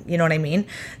shuffling. You know what I mean?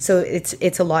 So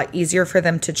it's a lot easier for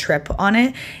them to trip on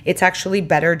it. It's actually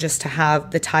better just to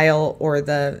have the tile or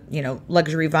the,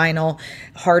 luxury vinyl.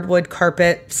 Hardwood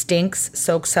carpet stinks,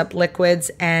 soaks up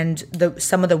liquids, and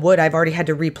some of the wood I've already had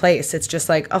to replace. It's just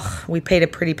like, oh, we paid a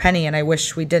pretty penny and I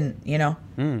wish we didn't,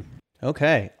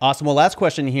 Okay. Awesome. Well, last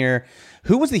question here.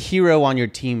 Who was the hero on your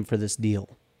team for this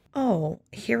deal? Oh,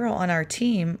 hero on our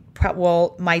team.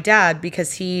 Well, my dad,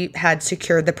 because he had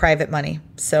secured the private money.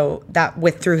 So that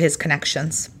through his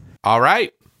connections. All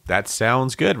right. That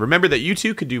sounds good. Remember that you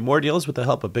too could do more deals with the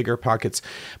help of Bigger Pockets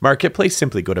Marketplace.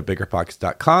 Simply go to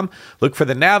biggerpockets.com, look for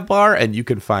the nav bar, and you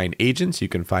can find agents, you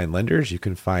can find lenders, you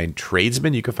can find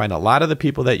tradesmen, you can find a lot of the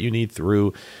people that you need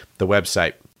through the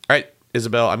website. All right,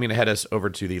 Isabelle, I'm going to head us over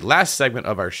to the last segment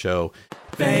of our show.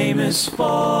 Famous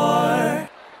for.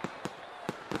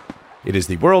 It is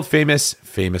the world famous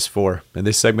for. In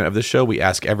this segment of the show, we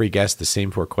ask every guest the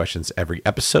same 4 questions every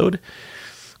episode.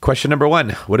 Question number 1,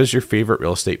 what is your favorite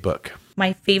real estate book?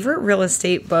 My favorite real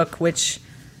estate book, which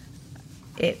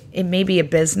it may be a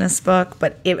business book,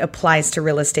 but it applies to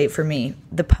real estate for me,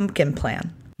 The Pumpkin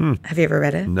Plan. Have you ever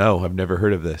read it? No, I've never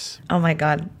heard of this. Oh my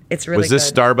God, it's really good. Was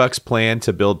this Starbucks' plan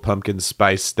to build pumpkin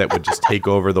spice that would just take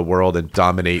over the world and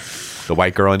dominate the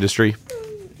white girl industry?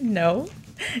 No.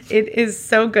 It is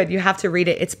so good. You have to read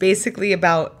it. It's basically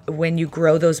about when you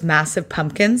grow those massive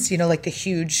pumpkins, like the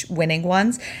huge winning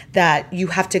ones, that you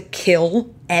have to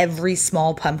kill every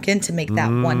small pumpkin to make that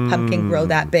one pumpkin grow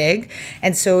that big.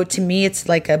 And so to me, it's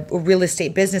like a real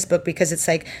estate business book, because it's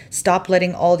like, stop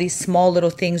letting all these small little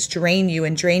things drain you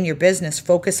and drain your business.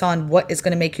 Focus on what is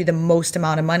going to make you the most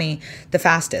amount of money the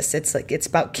fastest. It's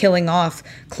about killing off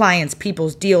clients,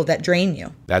 people's deal that drain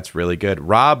you. That's really good.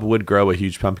 Rob would grow a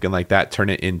huge pumpkin like that, turn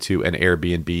it into an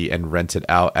Airbnb and rent it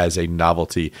out as a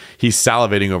novelty. He's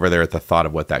salivating over there at the thought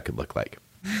of what that could look like.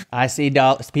 I see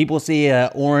people see an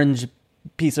orange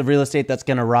piece of real estate that's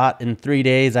going to rot in 3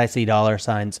 days. I see dollar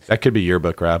signs. That could be your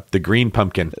book, Rob. The Green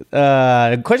Pumpkin.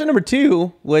 Question number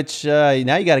 2, which now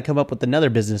you got to come up with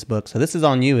another business book. So this is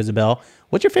on you, Isabelle.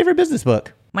 What's your favorite business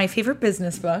book? My favorite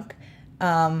business book,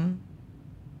 I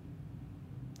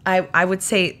would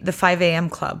say The 5 a.m.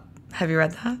 Club. Have you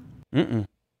read that? Mm-mm.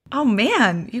 Oh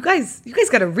man, you guys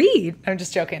got to read. I'm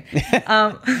just joking.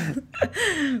 5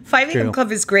 a.m.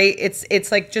 Club is great. It's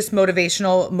like just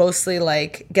motivational, mostly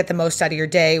like get the most out of your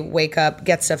day, wake up,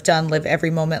 get stuff done, live every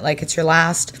moment like it's your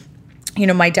last.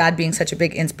 My dad being such a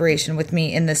big inspiration with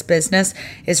me in this business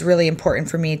is really important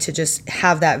for me to just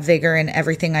have that vigor in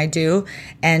everything I do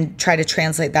and try to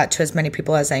translate that to as many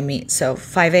people as I meet. So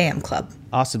 5 a.m. Club.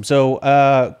 Awesome.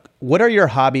 So what are your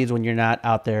hobbies when you're not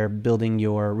out there building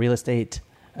your real estate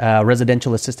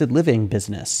residential assisted living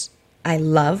business? I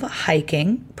love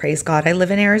hiking. Praise God, I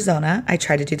live in Arizona. I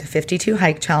try to do the 52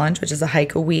 hike challenge, which is a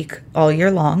hike a week all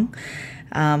year long.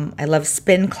 I love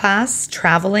spin class,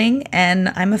 traveling, and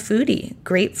I'm a foodie.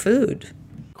 Great food.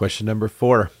 Question number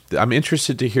 4. I'm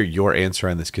interested to hear your answer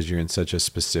on this because you're in such a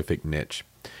specific niche.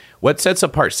 What sets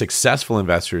apart successful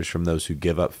investors from those who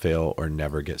give up, fail, or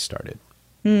never get started?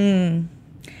 I'm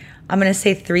going to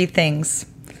say 3 things.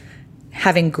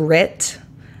 Having grit,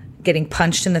 getting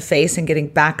punched in the face and getting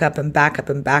back up and back up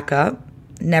and back up,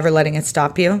 never letting it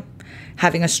stop you.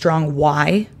 Having a strong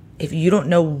why. If you don't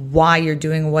know why you're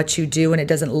doing what you do and it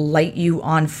doesn't light you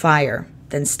on fire,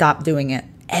 then stop doing it.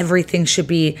 Everything should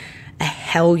be a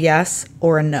hell yes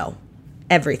or a no.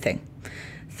 Everything.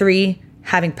 3,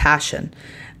 having passion.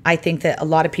 I think that a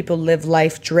lot of people live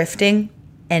life drifting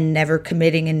and never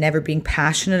committing and never being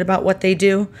passionate about what they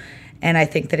do. And I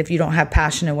think that if you don't have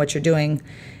passion in what you're doing,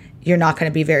 you're not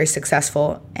going to be very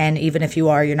successful. And even if you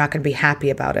are, you're not going to be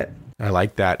happy about it. I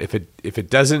like that. If it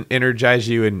doesn't energize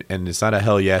you and it's not a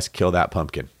hell yes, kill that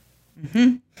pumpkin.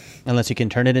 Mm-hmm. Unless you can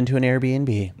turn it into an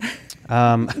Airbnb.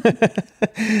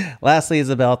 Lastly,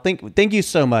 Isabelle, thank you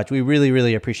so much. We really,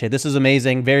 really appreciate it. This is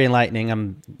amazing, very enlightening.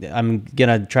 I'm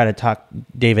gonna try to talk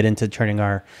David into turning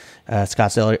our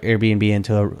Scottsdale Airbnb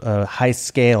into a high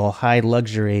scale, high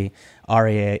luxury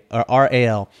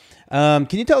RAL. Can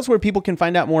you tell us where people can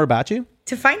find out more about you?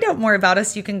 To find out more about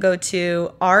us, you can go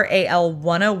to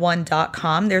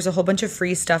ral101.com. There's a whole bunch of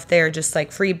free stuff there, just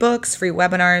like free books, free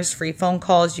webinars, free phone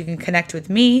calls. You can connect with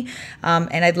me,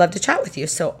 and I'd love to chat with you.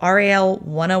 So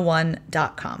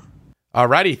ral101.com.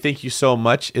 Alrighty, thank you so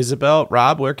much, Isabelle.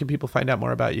 Rob, where can people find out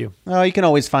more about you? You can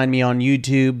always find me on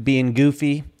YouTube being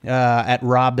goofy at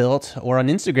Raw Built, or on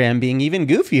Instagram being even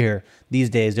goofier these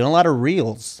days, doing a lot of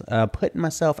reels, putting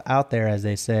myself out there, as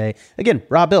they say. Again,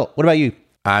 Raw Built. What about you?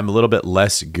 I'm a little bit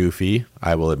less goofy,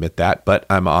 I will admit that, but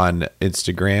I'm on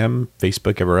Instagram,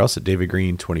 Facebook, everywhere else at David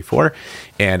Green 24,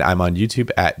 and I'm on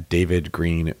YouTube at David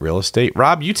Green Real Estate.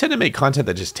 Rob, you tend to make content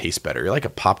that just tastes better. You're like a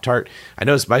Pop-Tart. I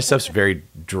notice my stuff's very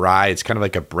dry. It's kind of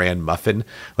like a bran muffin.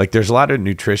 Like there's a lot of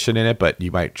nutrition in it, but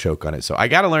you might choke on it. So I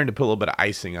got to learn to put a little bit of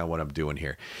icing on what I'm doing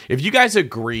here. If you guys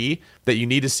agree that you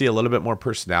need to see a little bit more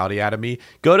personality out of me,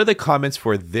 go to the comments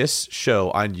for this show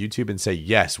on YouTube and say,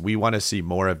 yes, we want to see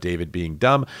more of David being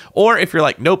dumb. Or if you're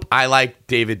like, nope, I like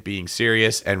David being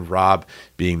serious and Rob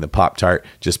being the Pop-Tart,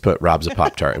 just put Rob's a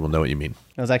Pop-Tart and we'll know what you mean.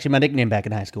 That was actually my nickname back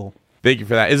in high school. Thank you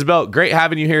for that. Isabelle, great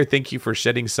having you here. Thank you for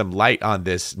shedding some light on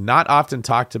this not often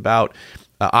talked about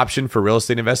option for real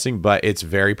estate investing, but it's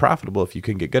very profitable if you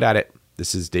can get good at it.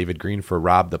 This is David Green for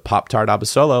Rob the Pop-Tart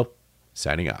Abasolo,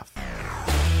 signing off.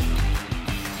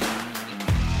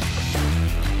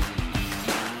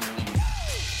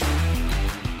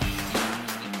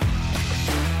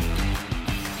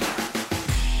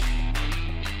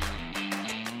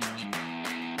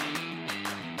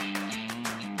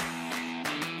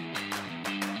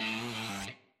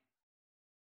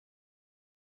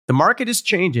 The market is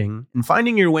changing, and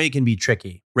finding your way can be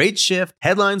tricky. Rates shift,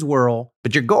 headlines whirl,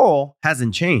 but your goal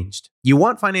hasn't changed. You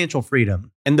want financial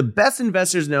freedom, and the best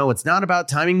investors know it's not about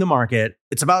timing the market,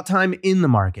 it's about time in the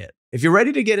market. If you're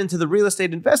ready to get into the real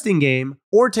estate investing game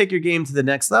or take your game to the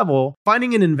next level,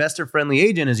 finding an investor-friendly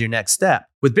agent is your next step.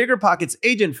 With BiggerPockets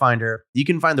Agent Finder, you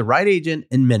can find the right agent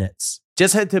in minutes.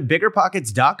 Just head to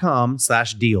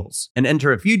biggerpockets.com/deals and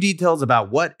enter a few details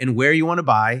about what and where you want to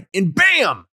buy, and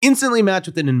bam! Instantly match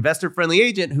with an investor-friendly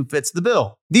agent who fits the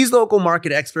bill. These local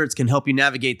market experts can help you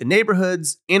navigate the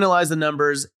neighborhoods, analyze the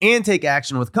numbers, and take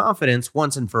action with confidence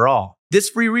once and for all. This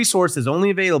free resource is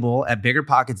only available at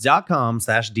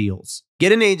biggerpockets.com/deals.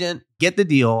 Get an agent, get the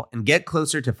deal, and get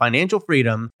closer to financial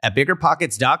freedom at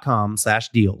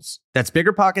biggerpockets.com/deals. That's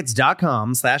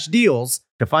biggerpockets.com/deals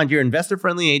to find your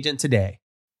investor-friendly agent today.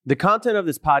 The content of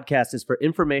this podcast is for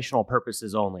informational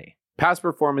purposes only. Past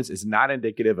performance is not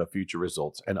indicative of future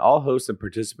results, and all host and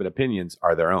participant opinions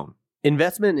are their own.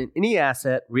 Investment in any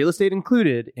asset, real estate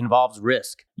included, involves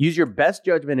risk. Use your best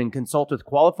judgment and consult with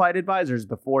qualified advisors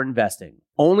before investing.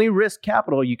 Only risk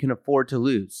capital you can afford to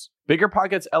lose.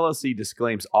 BiggerPockets LLC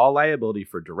disclaims all liability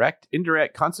for direct,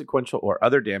 indirect, consequential, or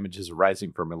other damages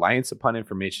arising from reliance upon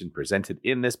information presented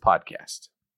in this podcast.